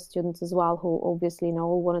of other students as well who obviously,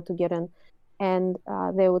 all wanted to get in. And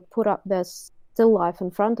they would put up this still life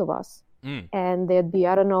in front of us. And there'd be,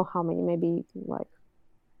 I don't know how many, maybe like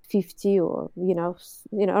 50 or,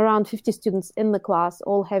 around 50 students in the class,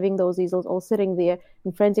 all having those easels, all sitting there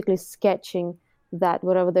and frantically sketching that,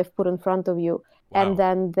 whatever they've put in front of you. And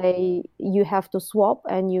then you have to swap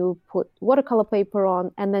and you put watercolor paper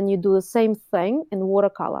on, and then you do the same thing in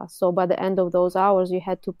watercolor. So by the end of those hours, you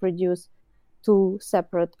had to produce 2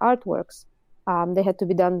 separate artworks. They had to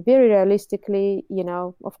be done very realistically,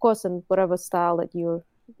 of course, in whatever style that you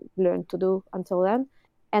learned to do until then.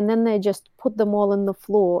 And then they just put them all in the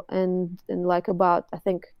floor and in like about, I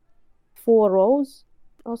think, 4 rows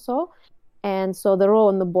or so. And so the row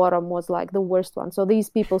on the bottom was like the worst one. So these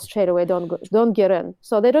people straight away don't get in.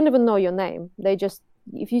 So they don't even know your name. They just,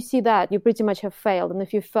 if you see that, you pretty much have failed. And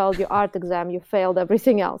if you failed your art exam, you failed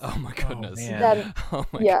everything else. Oh my goodness.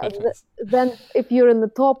 Goodness. Then if you're in the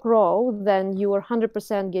top row, then you are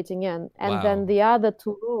 100% getting in. And then the other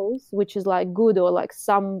 2 rows, which is like good or like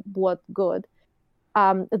somewhat good,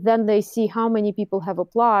 then they see how many people have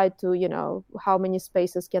applied to, how many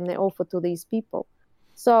spaces can they offer to these people.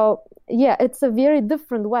 So, yeah, it's a very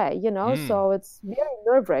different way, so it's very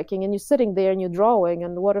nerve-wracking, and you're sitting there and you're drawing,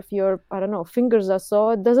 and what if your, fingers are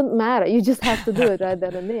sore? It doesn't matter. You just have to do it right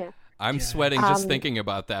then and there. I'm sweating just thinking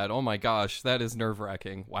about that. Oh, my gosh, that is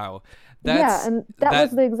nerve-wracking. Wow. And that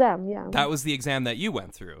was the exam, That was the exam that you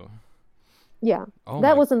went through. Yeah,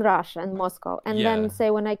 that was in Russia, in Moscow. And then,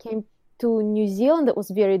 say, when I came to New Zealand, it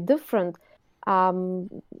was very different.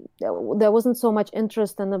 There wasn't so much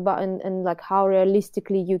interest in like how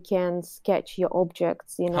realistically you can sketch your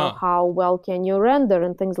objects, how well can you render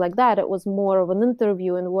and things like that. It was more of an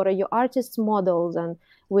interview, and what are your artist's models and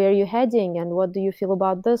where are you heading and what do you feel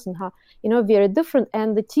about this, and how, very different.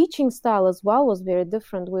 And the teaching style as well was very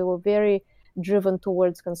different. We were very driven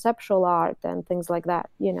towards conceptual art and things like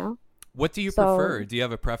that, What do you prefer? Do you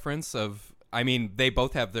have a preference of, I mean, they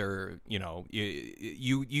both have their,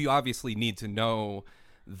 you obviously need to know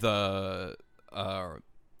the,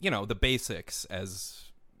 the basics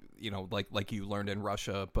as, like you learned in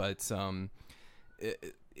Russia, but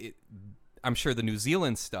I'm sure the New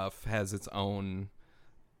Zealand stuff has its own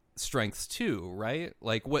strengths too, right?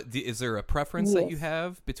 Like, is there a preference that you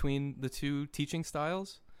have between the 2 teaching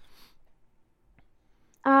styles?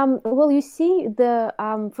 Well, you see,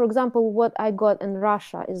 for example, what I got in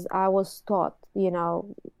Russia is I was taught,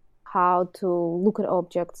 how to look at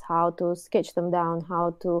objects, how to sketch them down,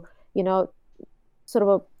 how to, sort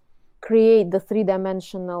of create the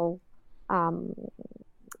 3-dimensional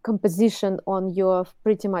composition on your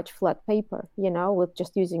pretty much flat paper, with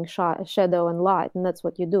just using shadow and light. And that's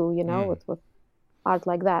what you do, with art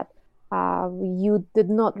like that. You did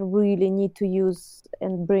not really need to use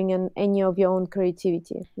and bring in any of your own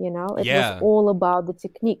creativity, It was all about the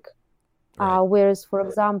technique. Right. Whereas, for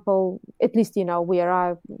example, at least, where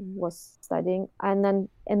I was studying, and then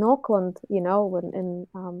in Auckland, when I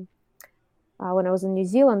was in New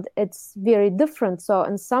Zealand, it's very different. So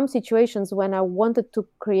in some situations when I wanted to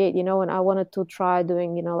create, when I wanted to try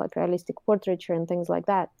doing, like realistic portraiture and things like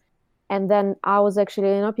that, and then I was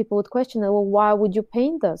actually, people would question, well, why would you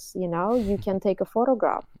paint this? You can take a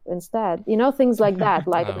photograph instead, things like that.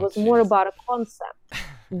 Like it was more about a concept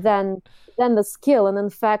than the skill. And in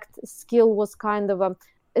fact, skill was kind of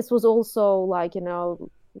this was also like,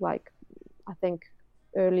 like I think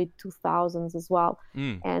early 2000s as well.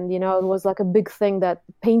 And, it was like a big thing that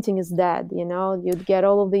painting is dead, you'd get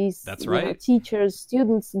all of these teachers,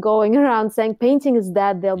 students going around saying painting is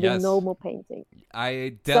dead, there'll be no more painting.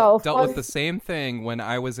 I dealt with the same thing when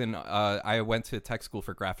I was in, I went to tech school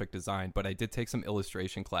for graphic design, but I did take some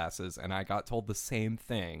illustration classes, and I got told the same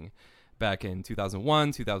thing back in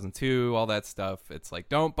 2001, 2002, all that stuff. It's like,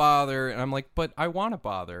 don't bother. And I'm like, but I want to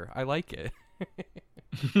bother. I like it.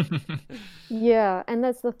 Yeah, and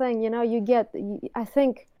that's the thing, I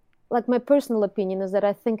think, like, my personal opinion is that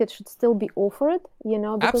I think it should still be offered,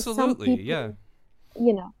 because absolutely, some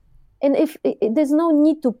people, and if there's no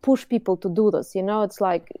need to push people to do this, it's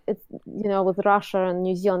like, with Russia and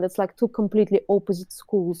New Zealand, it's like 2 completely opposite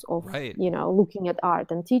schools of, looking at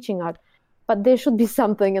art and teaching art. But there should be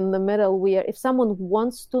something in the middle where if someone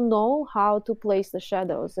wants to know how to place the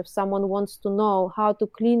shadows, if someone wants to know how to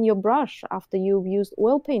clean your brush after you've used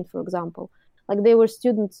oil paint, for example, like there were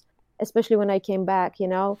students, especially when I came back,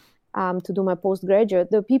 to do my postgraduate,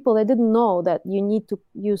 there were people that didn't know that you need to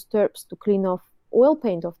use terps to clean off oil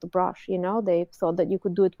paint off the brush, they thought that you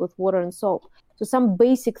could do it with water and soap. So some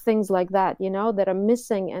basic things like that, that are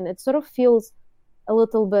missing, and it sort of feels a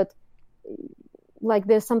little bit like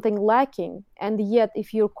there's something lacking. And yet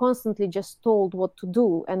if you're constantly just told what to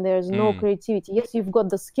do and there's no creativity, yes, you've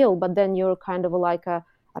got the skill, but then you're kind of like a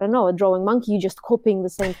drawing monkey, you're just copying the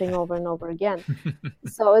same thing over and over again.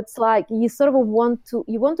 So it's like you sort of want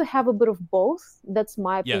to have a bit of both. That's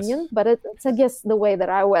my opinion, but it's I guess the way that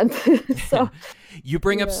I went. So you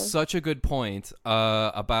bring up such a good point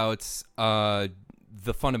about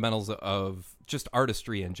the fundamentals of just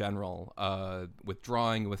artistry in general, with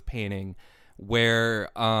drawing, with painting, where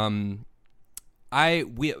my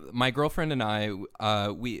girlfriend and I,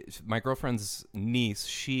 my girlfriend's niece,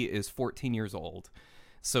 she is 14 years old.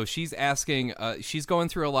 So she's asking, she's going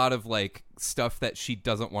through a lot of like stuff that she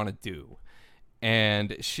doesn't want to do.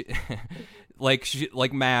 And she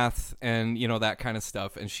like math and, you know, that kind of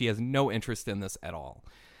stuff. And she has no interest in this at all.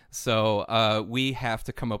 So we have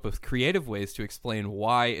to come up with creative ways to explain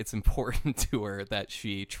why it's important to her that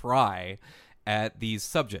she try at these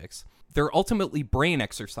subjects. They're ultimately brain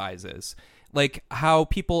exercises, like how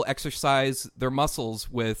people exercise their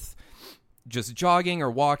muscles with just jogging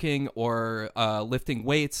or walking or lifting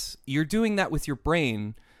weights. You're doing that with your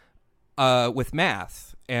brain, with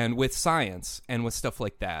math and with science and with stuff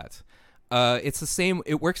like that. It's the same.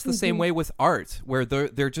 It works the same way with art, where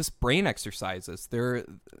they're just brain exercises.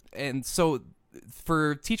 And so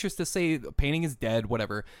for teachers to say painting is dead,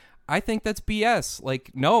 whatever, I think that's BS.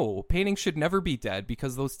 Like, no, painting should never be dead,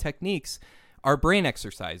 because those techniques are brain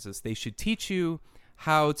exercises. They should teach you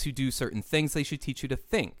how to do certain things. They should teach you to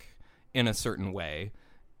think in a certain way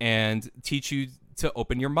and teach you to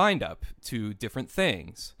open your mind up to different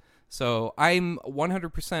things. So I'm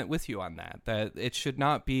 100% with you on that it should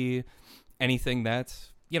not be anything that,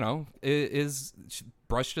 you know, is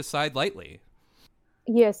brushed aside lightly.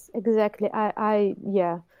 Yes, exactly.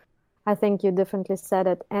 I think you definitely said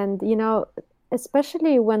it. And, you know,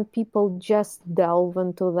 especially when people just delve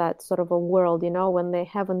into that sort of a world, you know, when they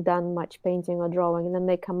haven't done much painting or drawing, and then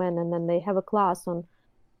they come in and then they have a class on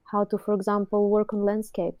how to, for example, work on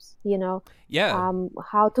landscapes, you know,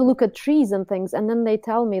 how to look at trees and things. And then they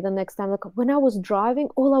tell me the next time, like, when I was driving,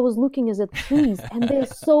 all I was looking is at trees, and they're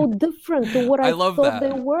so different to what I thought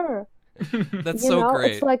they were. That's so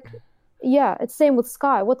great. It's like, yeah, it's same with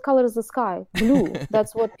sky. What color is the sky? Blue.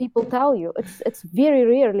 That's what people tell you. It's very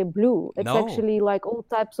rarely blue. It's actually like all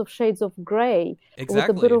types of shades of gray, with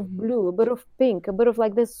a bit of blue, a bit of pink, a bit of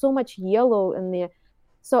like, there's so much yellow in there.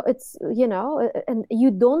 So it's, you know, and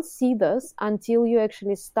you don't see this until you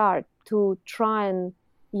actually start to try and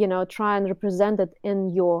represent it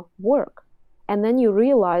in your work. And then you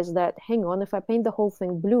realize that, hang on, if I paint the whole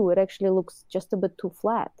thing blue, it actually looks just a bit too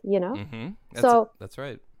flat, you know? Mm-hmm. That's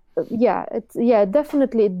right. It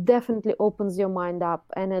definitely opens your mind up,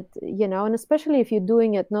 and it, you know, and especially if you're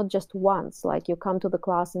doing it not just once, like you come to the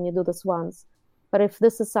class and you do this once, but if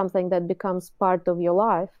this is something that becomes part of your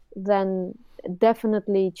life, then it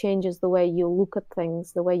definitely changes the way you look at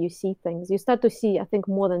things, the way you see things. You start to see, I think,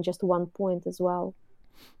 more than just one point as well,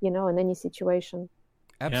 you know, in any situation.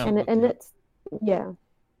 Absolutely. And it's, Yeah,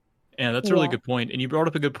 that's a really good point. And you brought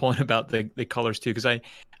up a good point about the colors too, because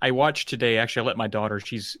I watched today. Actually, I let my daughter.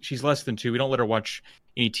 She's less than 2. We don't let her watch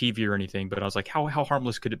any TV or anything. But I was like, how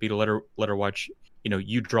harmless could it be to let her watch? You know,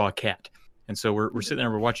 you draw a cat. And so we're sitting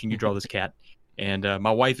there, we're watching you draw this cat. And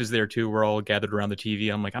my wife is there too. We're all gathered around the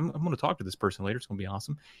TV. I'm like, I'm going to talk to this person later. It's going to be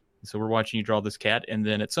awesome. And so we're watching you draw this cat. And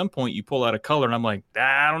then at some point you pull out a color, and I'm like,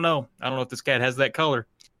 I don't know if this cat has that color.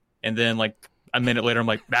 And then like a minute later, I'm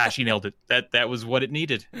like, she nailed it. That was what it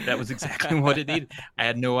needed. That was exactly what it needed. I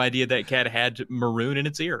had no idea that cat had maroon in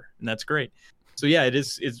its ear, and that's great. So yeah,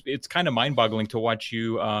 it's kind of mind-boggling to watch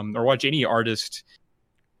you or watch any artist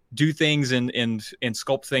do things and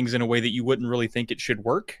sculpt things in a way that you wouldn't really think it should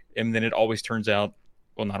work, and then it always turns out,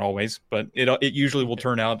 well, not always, but it usually will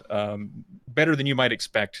turn out better than you might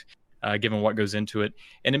expect, given what goes into it.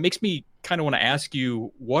 And it makes me kind of want to ask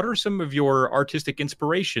you, what are some of your artistic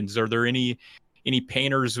inspirations? Are there any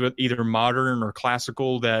painters with either modern or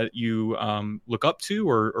classical that you look up to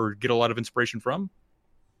or get a lot of inspiration from?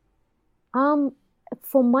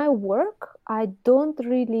 For my work, I don't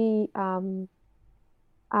really.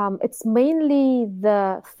 It's mainly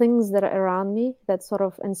the things that are around me that sort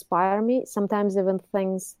of inspire me. Sometimes even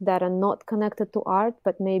things that are not connected to art,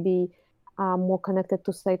 but maybe more connected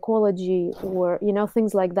to psychology, or, you know,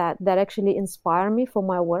 things like that actually inspire me for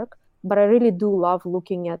my work. But I really do love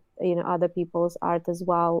looking at, you know, other people's art as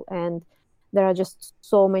well. And there are just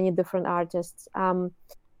so many different artists,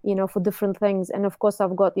 you know, for different things. And of course,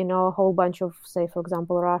 I've got, you know, a whole bunch of, say, for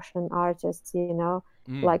example, Russian artists, you know,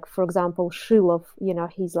 like, for example, Shilov, you know,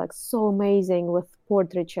 he's like so amazing with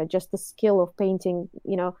portraiture, just the skill of painting,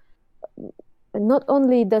 you know. Not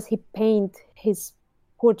only does he paint his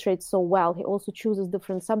portraits so well, he also chooses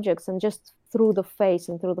different subjects, and just through the face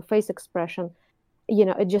and through the face expression, you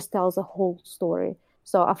know, it just tells a whole story.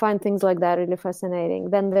 So I find things like that really fascinating.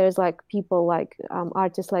 Then there's like people like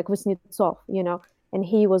artists like Kuznetsov, you know, and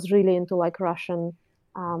he was really into like Russian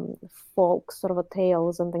folk sort of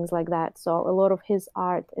tales and things like that. So a lot of his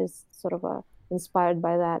art is sort of inspired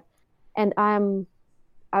by that. And I'm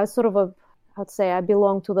I sort of I'd say I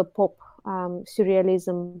belong to the pop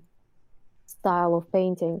surrealism style of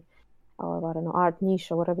painting, or I don't know, art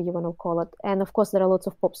niche or whatever you want to call it. And of course, there are lots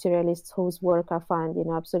of pop surrealists whose work I find,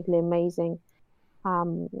 absolutely amazing.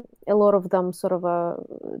 A lot of them sort of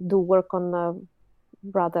do work on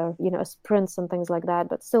rather, sprints and things like that,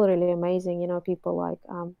 but still really amazing. People like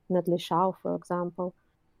Natalie Shaw, for example.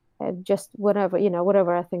 Just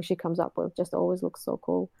whatever I think she comes up with, just always looks so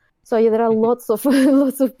cool. So yeah, there are lots of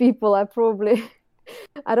people. I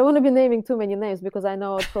don't want to be naming too many names because I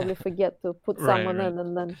know I'll probably forget to put someone in,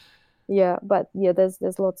 and then but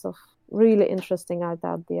there's lots of really interesting art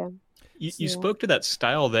out there. You spoke to that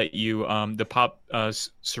style that you the pop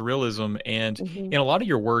surrealism, and in a lot of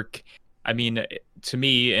your work, I mean, to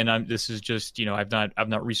me, and this is just I've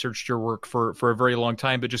not researched your work for a very long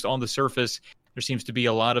time, but just on the surface, there seems to be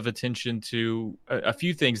a lot of attention to a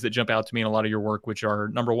few things that jump out to me in a lot of your work, which are,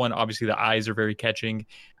 number one, obviously the eyes are very catching.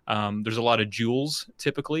 There's a lot of jewels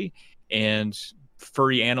typically, and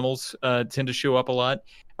furry animals tend to show up a lot.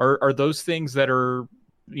 Are those things that are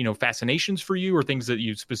fascinations for you, or things that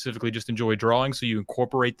you specifically just enjoy drawing, so you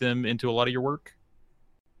incorporate them into a lot of your work?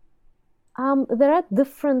 There are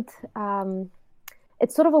different.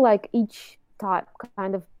 It's sort of like each type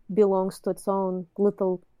kind of belongs to its own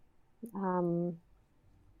little. I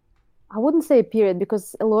wouldn't say a period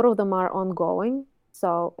because a lot of them are ongoing.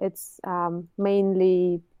 So it's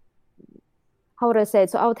mainly, how would I say it?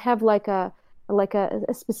 So I would have like a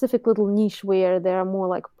specific little niche where there are more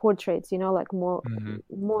like portraits, like more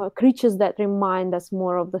creatures that remind us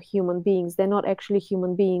more of the human beings. They're not actually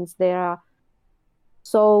human beings. They are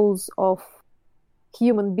souls of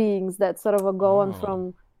human beings that sort of go on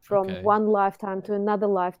from one lifetime to another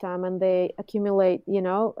lifetime, and they accumulate,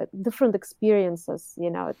 different experiences.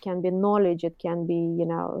 It can be knowledge, it can be,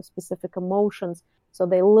 specific emotions. So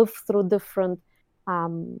they live through different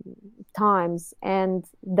times, and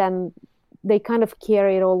then they kind of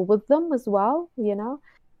carry it all with them as well,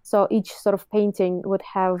 So each sort of painting would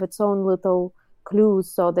have its own little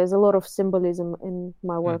clues. So there's a lot of symbolism in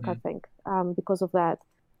my work, I think, because of that.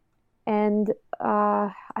 And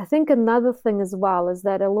I think another thing as well is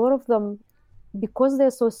that a lot of them, because they're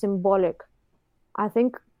so symbolic, I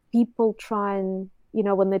think people try and,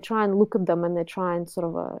 when they try and look at them and they try and sort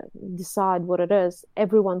of decide what it is,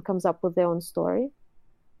 everyone comes up with their own story.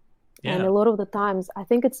 Yeah. And a lot of the times, I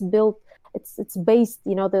think it's based,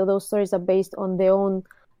 those stories are based on their own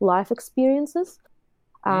life experiences.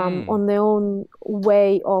 On their own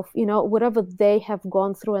way of, whatever they have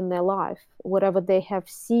gone through in their life, whatever they have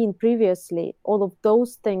seen previously, all of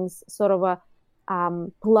those things sort of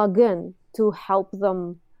plug in to help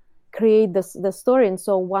them create the story. And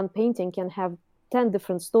so one painting can have 10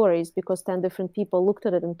 different stories because 10 different people looked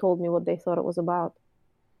at it and told me what they thought it was about.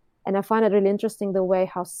 And I find it really interesting the way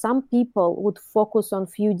how some people would focus on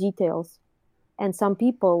few details, and some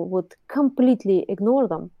people would completely ignore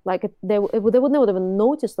them. Like they would never even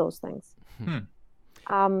notice those things.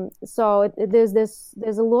 So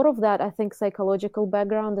there's a lot of that, I think, psychological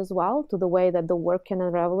background as well to the way that the work can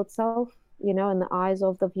unravel itself, in the eyes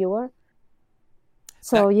of the viewer.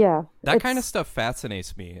 So that kind of stuff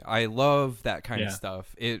fascinates me. I love that kind of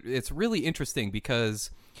stuff. It's really interesting because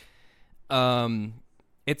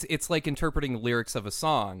it's like interpreting the lyrics of a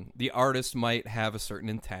song. The artist might have a certain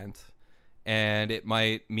intent, and it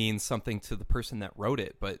might mean something to the person that wrote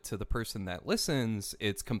it, but to the person that listens,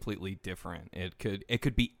 it's completely different. It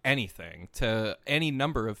could be anything to any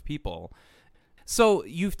number of people. So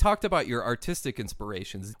you've talked about your artistic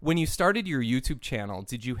inspirations. When you started your YouTube channel,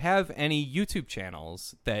 did you have any YouTube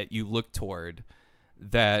channels that you looked toward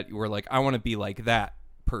that you were like, I want to be like that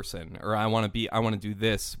person, or I want to do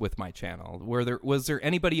this with my channel? Was there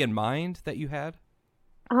anybody in mind that you had?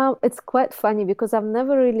 It's quite funny because I've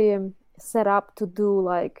never really set up to do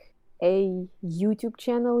like a YouTube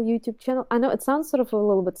channel. I know it sounds sort of a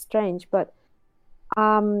little bit strange, but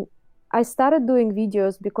I started doing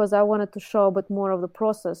videos because I wanted to show a bit more of the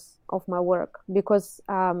process of my work. Because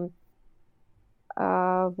when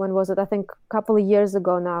was it? I think a couple of years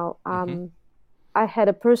ago now. I had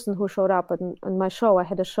a person who showed up in my show. I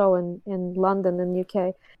had a show in London, in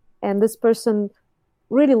UK, and this person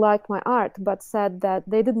really liked my art, but said that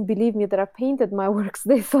they didn't believe me that I painted my works.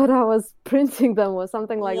 They thought I was printing them or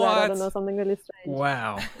something like that. I don't know, something really strange.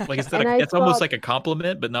 Wow. Like, it's almost like a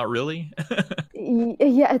compliment, but not really.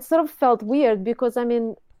 Yeah, it sort of felt weird because, I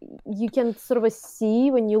mean, you can sort of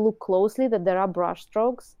see when you look closely that there are brush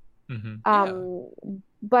strokes.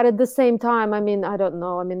 But at the same time, I mean, I don't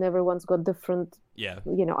know. I mean, everyone's got different,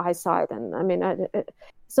 eyesight. And I mean,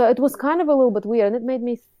 so it was kind of a little bit weird. And it made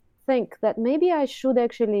me think that maybe I should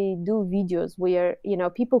actually do videos where,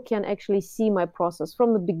 people can actually see my process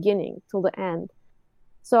from the beginning till the end.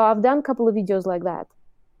 So I've done a couple of videos like that.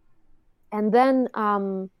 And then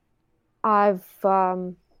I've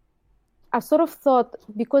sort of thought,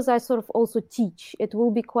 because I sort of also teach, it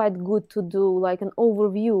will be quite good to do like an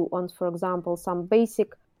overview on, for example, some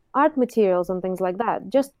basic art materials and things like that.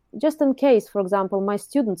 Just in case, for example, my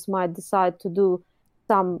students might decide to do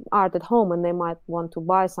some art at home and they might want to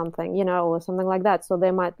buy something, or something like that. So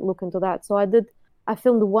they might look into that. So I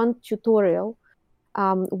filmed one tutorial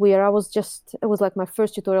where it was like my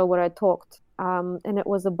first tutorial where I talked, and it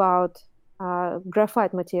was about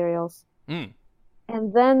graphite materials. Mm.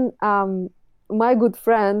 And then my good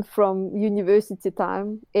friend from university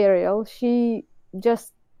time, Ariel, she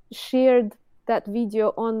just shared that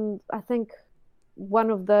video on, I think, one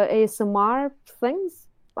of the ASMR things.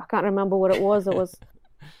 I can't remember what it was. It was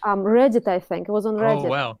Reddit, I think. It was on Reddit. Oh,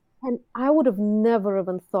 wow. And I would have never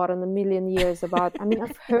even thought in a million years about,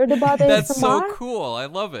 I've heard about ASMR. That's so cool. I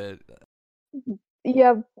love it.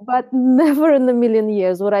 Yeah, but never in a million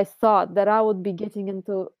years would I thought that I would be getting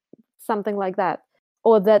into something like that,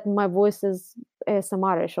 or that my voice is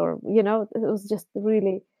ASMR-ish, or, it was just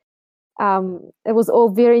really, it was all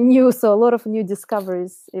very new. So a lot of new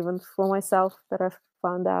discoveries, even for myself, that I've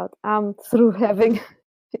found out through having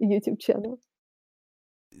a YouTube channel.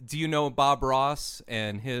 Do you know Bob Ross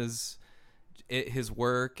and his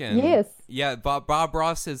work? And yes, yeah, Bob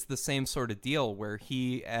Ross is the same sort of deal, where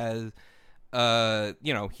he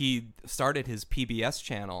he started his PBS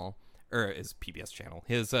channel, or his PBS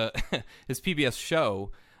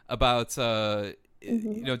show about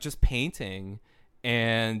just painting,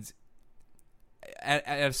 and at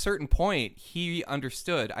a certain point he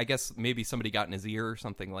understood, I guess maybe somebody got in his ear or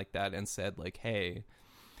something like that and said, like, hey,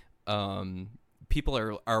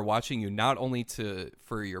 people are watching you not only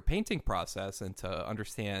for your painting process and to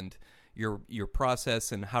understand your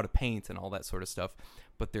process and how to paint and all that sort of stuff,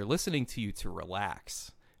 but they're listening to you to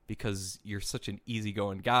relax, because you're such an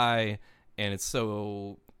easygoing guy, and it's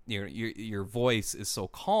so, your voice is so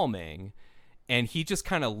calming. And he just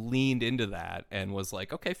kind of leaned into that and was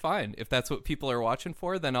like, okay, fine, if that's what people are watching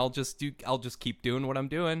for, then I'll just keep doing what I'm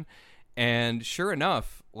doing. And sure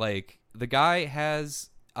enough, like, the guy has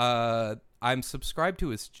I'm subscribed to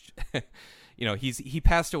his he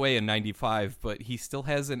passed away in 95, but he still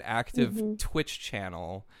has an active Twitch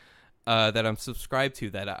channel that I'm subscribed to,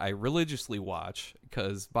 that I religiously watch,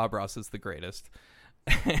 because Bob Ross is the greatest.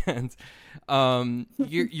 And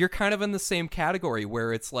you're kind of in the same category,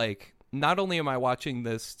 where it's like, not only am I watching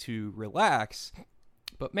this to relax,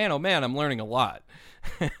 but man, oh man, I'm learning a lot.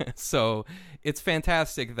 So it's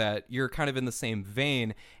fantastic that you're kind of in the same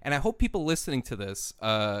vein. And I hope people listening to this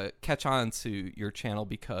catch on to your channel,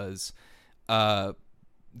 because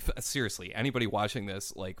seriously, anybody watching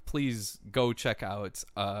this, like, please go check out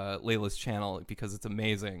Layla's channel, because it's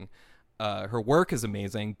amazing. Her work is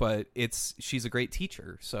amazing, but she's a great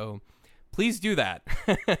teacher. So please do that.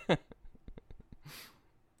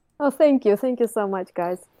 Oh, thank you so much,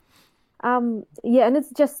 guys. Yeah, and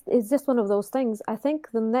it's just one of those things. I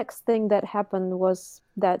think the next thing that happened was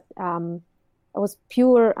that it was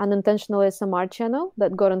pure unintentional ASMR channel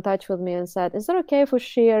that got in touch with me and said, "Is it okay if we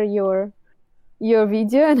share your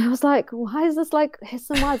video?" And I was like, "Why is this like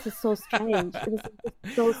ASMR? It's so strange.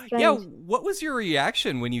 It's so strange." Yeah, what was your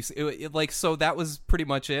reaction when you like? So that was pretty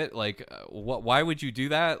much it. Like, why would you do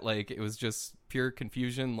that? Like, it was just pure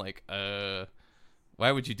confusion. Like,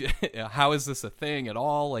 why would you do? How is this a thing at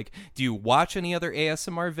all? Like, do you watch any other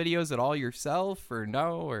ASMR videos at all yourself, or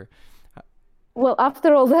no? Or well,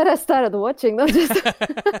 after all that, I started watching them.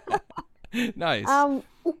 Nice.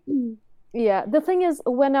 Yeah, the thing is,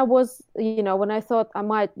 when I was, when I thought I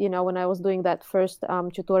might, when I was doing that first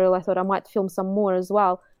tutorial, I thought I might film some more as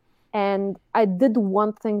well, and I did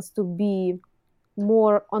want things to be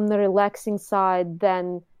more on the relaxing side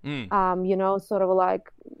than, sort of like.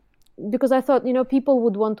 Because I thought, people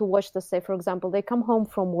would want to watch this, say, for example, they come home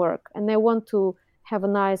from work and they want to have a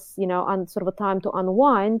nice, sort of a time to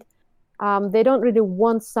unwind. They don't really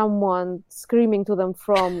want someone screaming to them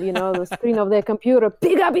from, the screen of their computer,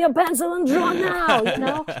 "Pick up your pencil and draw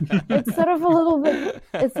now," It's sort of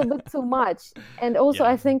it's a bit too much. And also,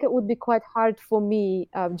 I think it would be quite hard for me,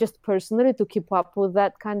 just personally, to keep up with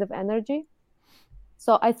that kind of energy.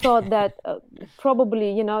 So I thought that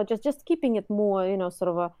probably, just keeping it more, sort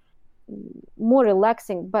of a more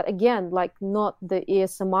relaxing, but again, like, not the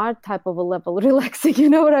ASMR type of a level relaxing, you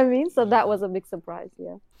know what I mean? So that was a big surprise.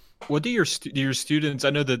 Yeah. What do your students? I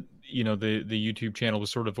know that the YouTube channel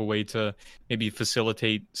was sort of a way to maybe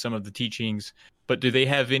facilitate some of the teachings, but do they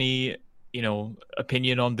have any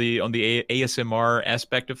opinion on the ASMR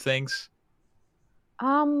aspect of things?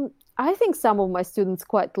 I think some of my students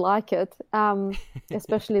quite like it,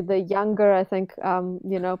 especially the younger, I think,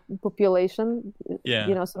 population,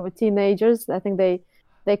 Yeah. sort of teenagers. I think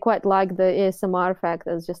they quite like the ASMR fact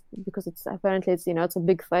as just because it's apparently it's a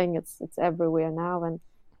big thing. It's everywhere now,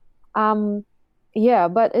 and yeah,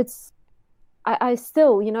 but I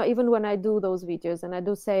still, even when I do those videos, and I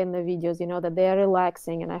do say in the videos, that they are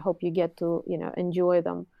relaxing, and I hope you get to, enjoy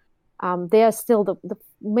them. They are still the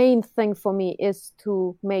main thing for me is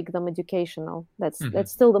to make them educational.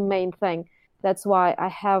 That's still the main thing. That's why I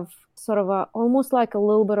have sort of almost like a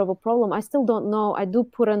little bit of a problem. I still don't know. I do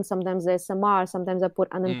put in sometimes ASMR, sometimes I put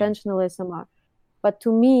unintentional ASMR. But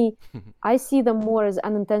to me, I see them more as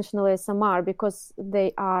unintentional ASMR because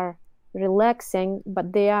they are relaxing,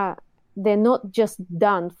 but they're not just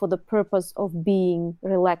done for the purpose of being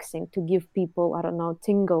relaxing to give people, I don't know,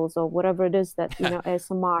 tingles or whatever it is that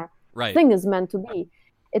ASMR thing is meant to be.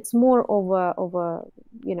 It's more of a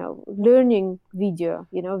learning video,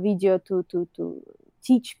 video to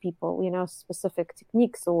teach people specific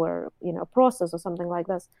techniques or process or something like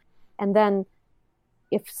this. And then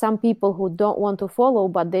if some people who don't want to follow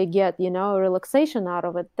but they get relaxation out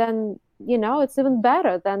of it, then it's even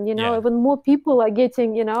better. Then even more people are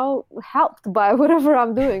getting helped by whatever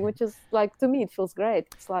I'm doing, which is like, to me it feels great.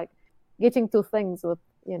 It's like getting two things with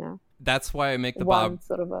that's why I make the Bob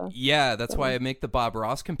why I make the Bob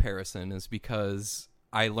Ross comparison, is because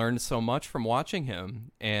I learned so much from watching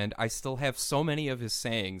him, and I still have so many of his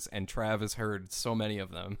sayings, and Trav has heard so many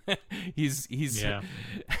of them. he's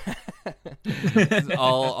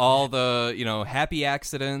all the happy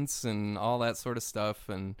accidents and all that sort of stuff.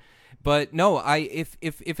 But no, if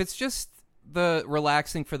it's just the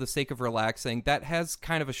relaxing for the sake of relaxing, that has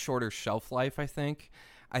kind of a shorter shelf life, I think.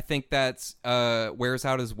 I think that's wears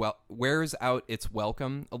out its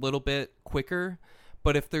welcome a little bit quicker.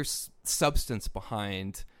 But if there's substance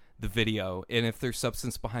behind the video, and if there's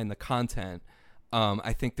substance behind the content,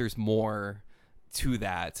 I think there's more to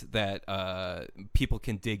that people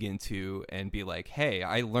can dig into and be like, hey,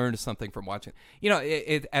 I learned something from watching.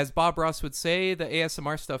 As Bob Ross would say, the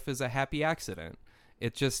ASMR stuff is a happy accident.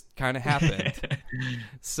 It just kind of happened.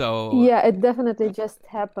 So yeah, it definitely just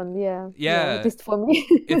happened. Yeah, at least for me.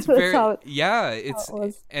 It's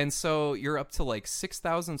and so you're up to like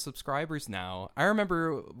 6,000 subscribers now. I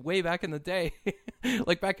remember way back in the day,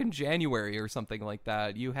 like back in January or something like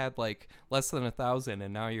that, you had like less than 1,000,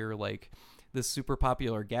 and now you're like this super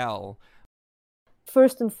popular gal.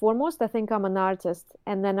 First and foremost, I think I'm an artist,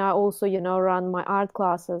 and then I also run my art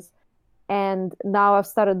classes. And now I've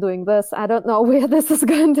started doing this. I don't know where this is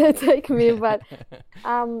going to take me, but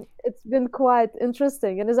it's been quite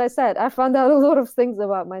interesting. And as I said, I found out a lot of things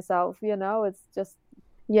about myself. It's just,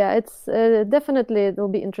 it's definitely, it'll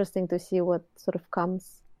be interesting to see what sort of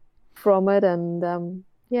comes from it. And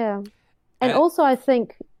and also I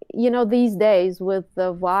think, these days with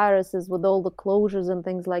the viruses, with all the closures and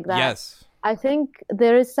things like that, yes, I think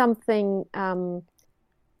there is something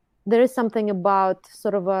about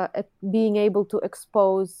sort of being able to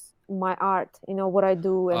expose my art, what I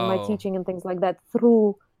do and my teaching and things like that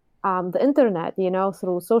through the internet,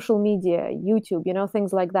 through social media, YouTube,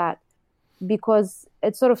 things like that, because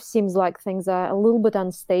it sort of seems like things are a little bit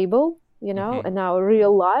unstable, in our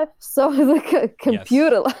real life. So the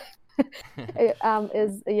computer life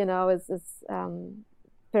is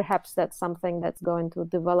perhaps that's something that's going to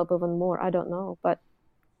develop even more. I don't know, but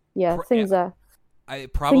things are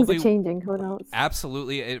changing. Who knows?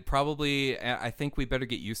 Absolutely. I think we better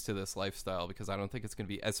get used to this lifestyle, because I don't think it's going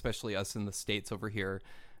to be, especially us in the States over here.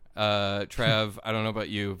 Trav, I don't know about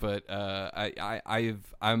you, but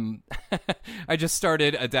I'm I just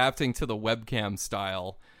started adapting to the webcam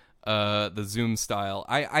style, the Zoom style.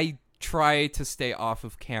 I try to stay off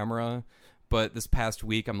of camera, but this past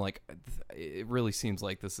week I'm like, it really seems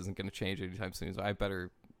like this isn't going to change anytime soon. So I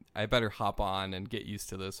better hop on and get used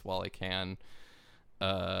to this while I can.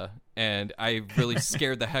 And I really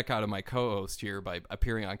scared the heck out of my co-host here by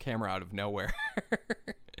appearing on camera out of nowhere.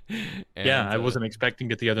 I wasn't expecting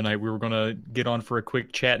it the other night. We were going to get on for a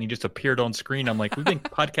quick chat, and he just appeared on screen. I'm like, we've been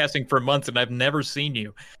podcasting for months, and I've never seen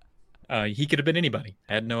you. He could have been anybody.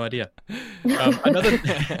 I had no idea.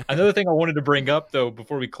 Another thing I wanted to bring up, though,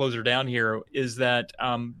 before we close her down here, is that,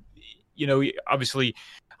 obviously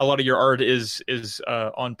a lot of your art is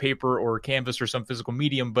on paper or canvas or some physical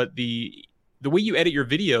medium, but the way you edit your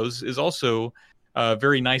videos is also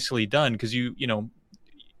very nicely done, because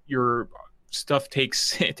your stuff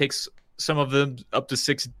takes some of them up to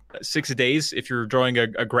six days if you're drawing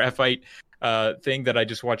a graphite thing that I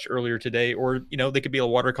just watched earlier today, or they could be a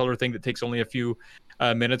watercolor thing that takes only a few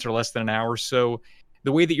minutes or less than an hour. So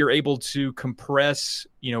the way that you're able to compress,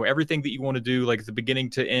 everything that you want to do, like the beginning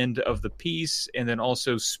to end of the piece, and then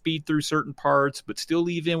also speed through certain parts, but still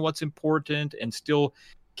leave in what's important and still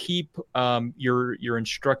keep your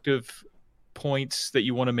instructive points that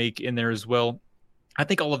you want to make in there as well. I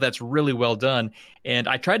think all of that's really well done. And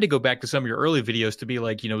I tried to go back to some of your early videos to be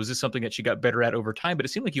like, is this something that you got better at over time? But it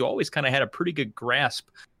seemed like you always kind of had a pretty good grasp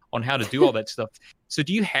on how to do all that stuff. So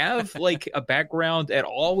do you have like a background at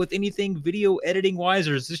all with anything video editing wise,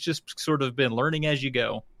 or has this just sort of been learning as you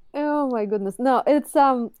go? Oh my goodness. No,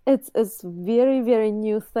 it's very, very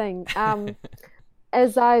new thing.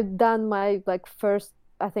 As I've done my first,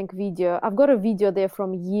 I think, video, I've got a video there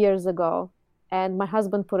from years ago, and my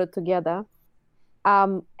husband put it together.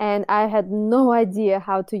 And I had no idea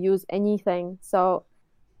how to use anything. So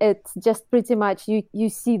it's just pretty much you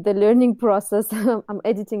see the learning process. I'm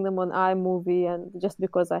editing them on iMovie, and just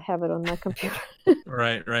because I have it on my computer.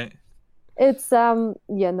 Right. It's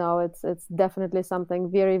it's definitely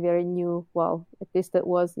something very, very new. Well, at least it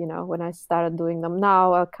was, when I started doing them.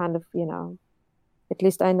 Now I kind of, at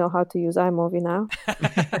least I know how to use iMovie now.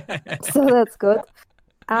 So that's good.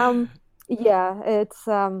 It's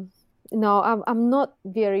no, I'm not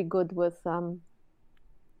very good with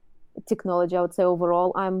technology, I would say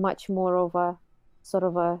overall. I'm much more of a sort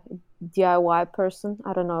of a DIY person.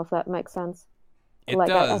 I don't know if that makes sense. It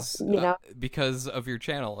does, because of your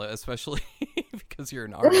channel, especially because you're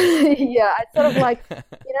an artist. Yeah, I sort of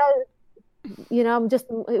I'm just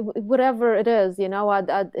whatever it is,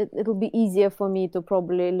 it'll be easier for me to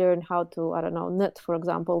probably learn how to, I don't know, knit, for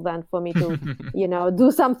example, than for me to,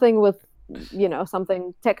 do something with,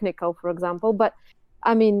 something technical, for example. But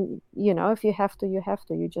I mean, if you have to,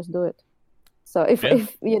 you just do it. So if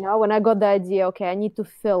when I got the idea, okay, I need to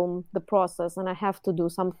film the process and I have to do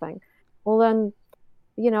something, well then,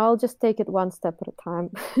 I'll just take it one step at a time.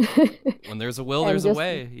 When there's a will, there's a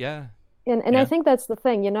way. Yeah. And I think that's the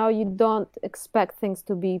thing, you don't expect things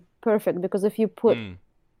to be perfect, because if you put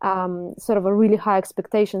sort of a really high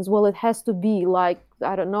expectations, well, it has to be like,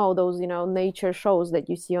 I don't know, those, nature shows that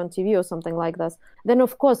you see on TV or something like this, then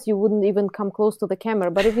of course you wouldn't even come close to the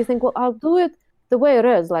camera. But if you think, well, I'll do it the way it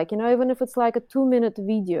is, like, even if it's like a 2-minute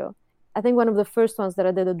video. I think one of the first ones that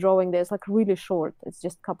I did a drawing there is like really short. It's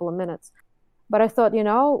just a couple of minutes. But I thought,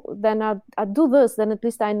 then I'd do this, then at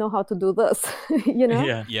least I know how to do this,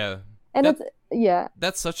 Yeah. And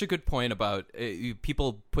that's such a good point about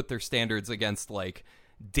people put their standards against like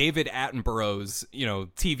David Attenborough's,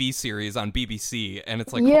 TV series on BBC, and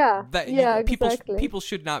it's like, people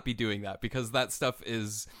should not be doing that, because that stuff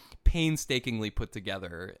is painstakingly put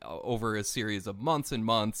together over a series of months and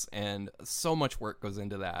months, and so much work goes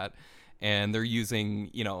into that. And they're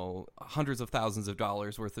using, hundreds of thousands of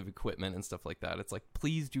dollars worth of equipment and stuff like that. It's like,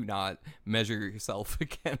 please do not measure yourself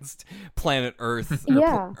against Planet Earth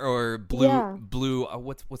or Blue.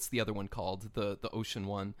 What's the other one called? The ocean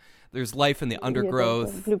one. There's life in the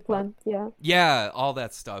undergrowth. The Blue Planet, yeah. Yeah, all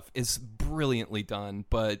that stuff is brilliantly done,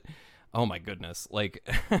 but oh my goodness, like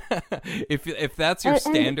if that's your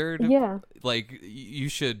standard, like you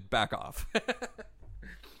should back off.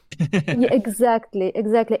 Yeah, exactly.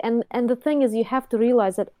 And the thing is, you have to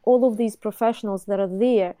realize that all of these professionals that are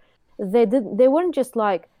there, they weren't just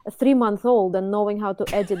like a 3-month-old and knowing how to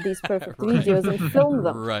edit these perfect videos and film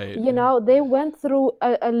them. Right. They went through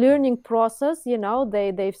a learning process.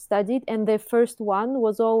 They've studied, and their first one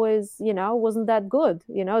was always, wasn't that good.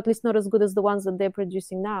 At least not as good as the ones that they're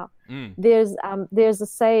producing now. There's a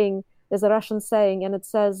saying, there's a Russian saying, and it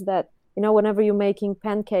says that, whenever you're making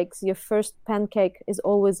pancakes, your first pancake is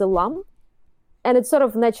always a lump. And it sort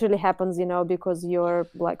of naturally happens, because your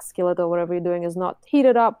like skillet or whatever you're doing is not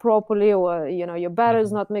heated up properly, or, your batter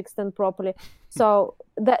is not mixed in properly. So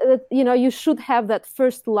that you should have that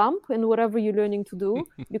first lump in whatever you're learning to do,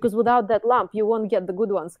 because without that lump, you won't get the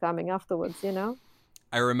good ones coming afterwards,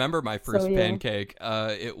 I remember my first pancake.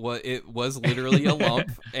 It was literally a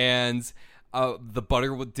lump, and the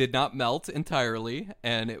butter did not melt entirely,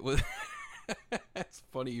 and it was. It's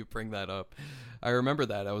funny you bring that up. I remember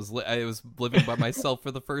that I was living by myself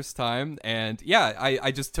for the first time, and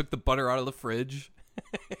I just took the butter out of the fridge,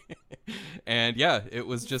 and it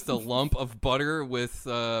was just a lump of butter with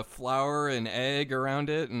flour and egg around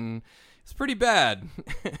it, and It's pretty bad.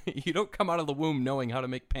 You don't come out of the womb knowing how to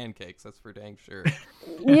make pancakes. That's for dang sure.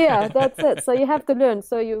 Yeah, that's it. So you have to learn.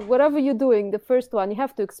 So whatever you're doing, the first one, you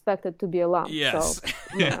have to expect it to be a lump. Yes. So,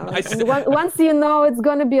 once you know it's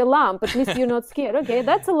going to be a lump, at least you're not scared. Okay,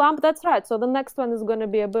 that's a lump. That's right. So the next one is going to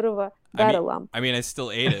be a bit of a better lump. I mean, I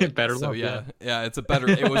still ate it. Better so lump. Yeah,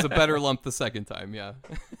 it was a better lump the second time. Yeah.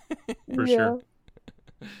 For sure.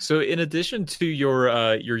 So in addition to your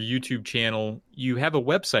YouTube channel, you have a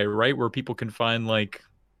website, right, where people can find like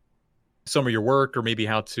some of your work or maybe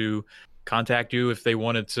how to contact you if they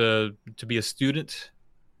wanted to be a student?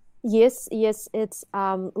 Yes, it's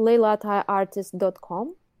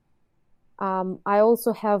leilatayaartist.com. I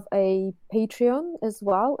also have a Patreon as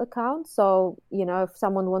well account. So, if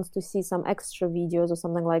someone wants to see some extra videos or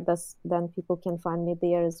something like this, then people can find me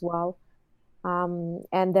there as well.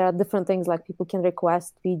 And there are different things like people can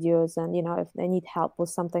request videos and, if they need help with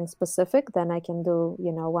something specific, then I can do,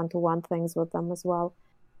 one-to-one things with them as well.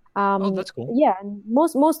 That's cool. Yeah. And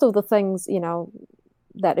most of the things,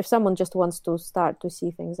 that if someone just wants to start to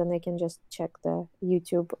see things, then they can just check the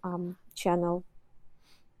YouTube channel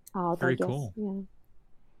out. Very I guess. cool. Yeah.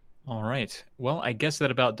 All right. Well, I guess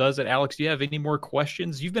that about does it. Alex, do you have any more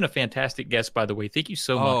questions? You've been a fantastic guest, by the way. Thank you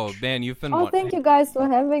so much. Oh man, you've been. Thank you guys for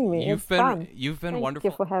having me. You've been fun. wonderful. Thank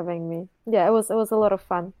you for having me. Yeah, it was a lot of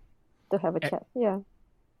fun to have a chat. Yeah.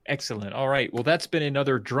 Excellent. All right. Well, that's been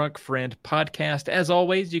another Drunk Friend podcast. As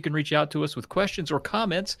always, you can reach out to us with questions or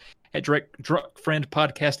comments at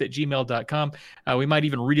drunkfriendpodcast@gmail.com. We might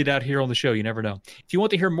even read it out here on the show. You never know. If you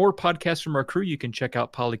want to hear more podcasts from our crew, you can check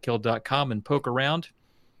out polykill.com and poke around.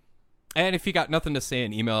 And if you got nothing to say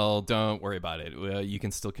in email, don't worry about it. You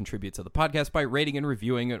can still contribute to the podcast by rating and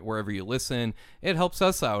reviewing it wherever you listen. It helps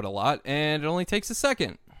us out a lot, and it only takes a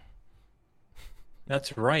second.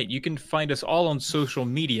 That's right. You can find us all on social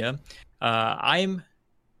media. I'm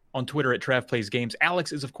on Twitter at Trav Plays Games.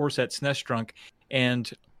 Alex is, of course, at SNES Drunk.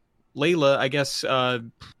 And Layla, I guess,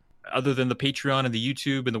 other than the Patreon and the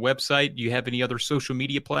YouTube and the website, do you have any other social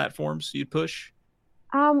media platforms you'd push?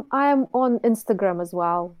 I'm on Instagram as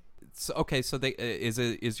well. So, okay, so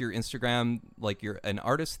is your Instagram like an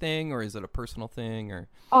artist thing, or is it a personal thing, or?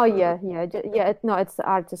 Oh yeah. It's the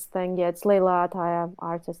artist thing. Yeah, it's Leila Ataya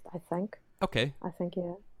Artist, I think. Okay. I think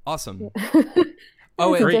yeah. Awesome. Yeah.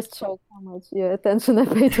 It just shows how much attention I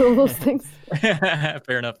pay to all those things.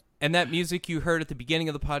 Fair enough. And that music you heard at the beginning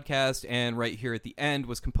of the podcast and right here at the end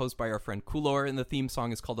was composed by our friend Kulor, and the theme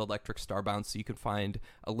song is called Electric Starbound, so you can find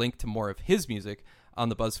a link to more of his music on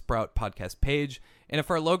the Buzzsprout podcast page. And if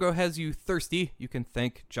our logo has you thirsty, you can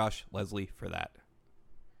thank Josh Leslie for that.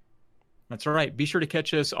 That's all right. Be sure to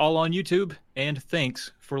catch us all on YouTube, and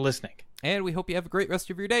thanks for listening. And we hope you have a great rest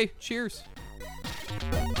of your day. Cheers.